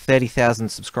gaining 30,000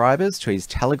 subscribers to his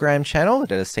Telegram channel. It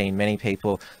has seen many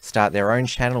people start their own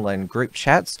channel and group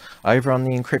chats over on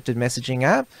the encrypted messaging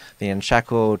app. The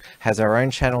Unshackled has our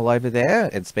own channel over there.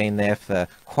 It's been there for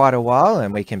quite a while,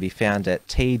 and we can be found at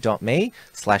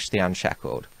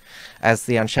t.me/theunshackled. As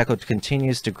the Unshackled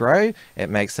continues to grow, it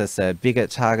makes us a bigger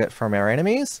target from our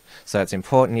enemies. So it's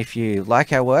important, if you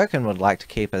like our work and would like to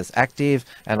keep us active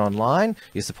and online,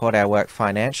 you support our work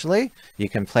financially. You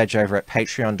can pledge over at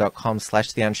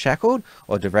patreon.com/theunshackled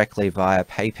or directly via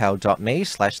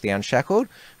paypal.me/theunshackled.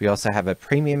 We also have a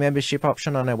premium membership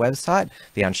option on our website,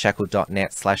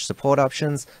 theunshackled.net/support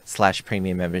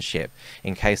options/premium membership,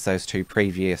 in case those two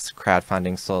previous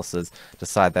crowdfunding sources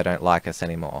decide they don't like us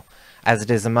anymore. As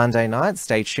it is a Monday night,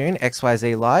 stay tuned.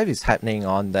 XYZ Live is happening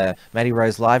on the Maddie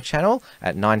Rose Live channel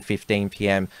at 9:15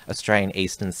 p.m. Australian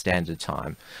Eastern Standard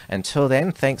Time. Until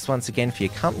then, thanks once again for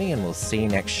your company, and we'll see you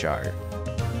next show.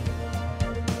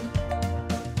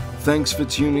 Thanks for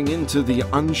tuning in to the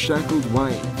Unshackled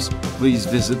Waves. Please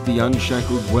visit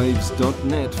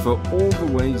theunshackledwaves.net for all the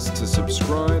ways to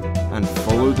subscribe and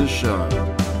follow the show.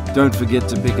 Don't forget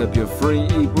to pick up your free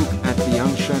ebook at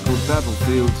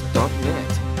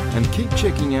theunshackledbattlefield.net. And keep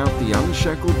checking out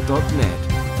theunshackled.net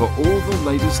for all the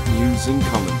latest news and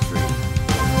commentary.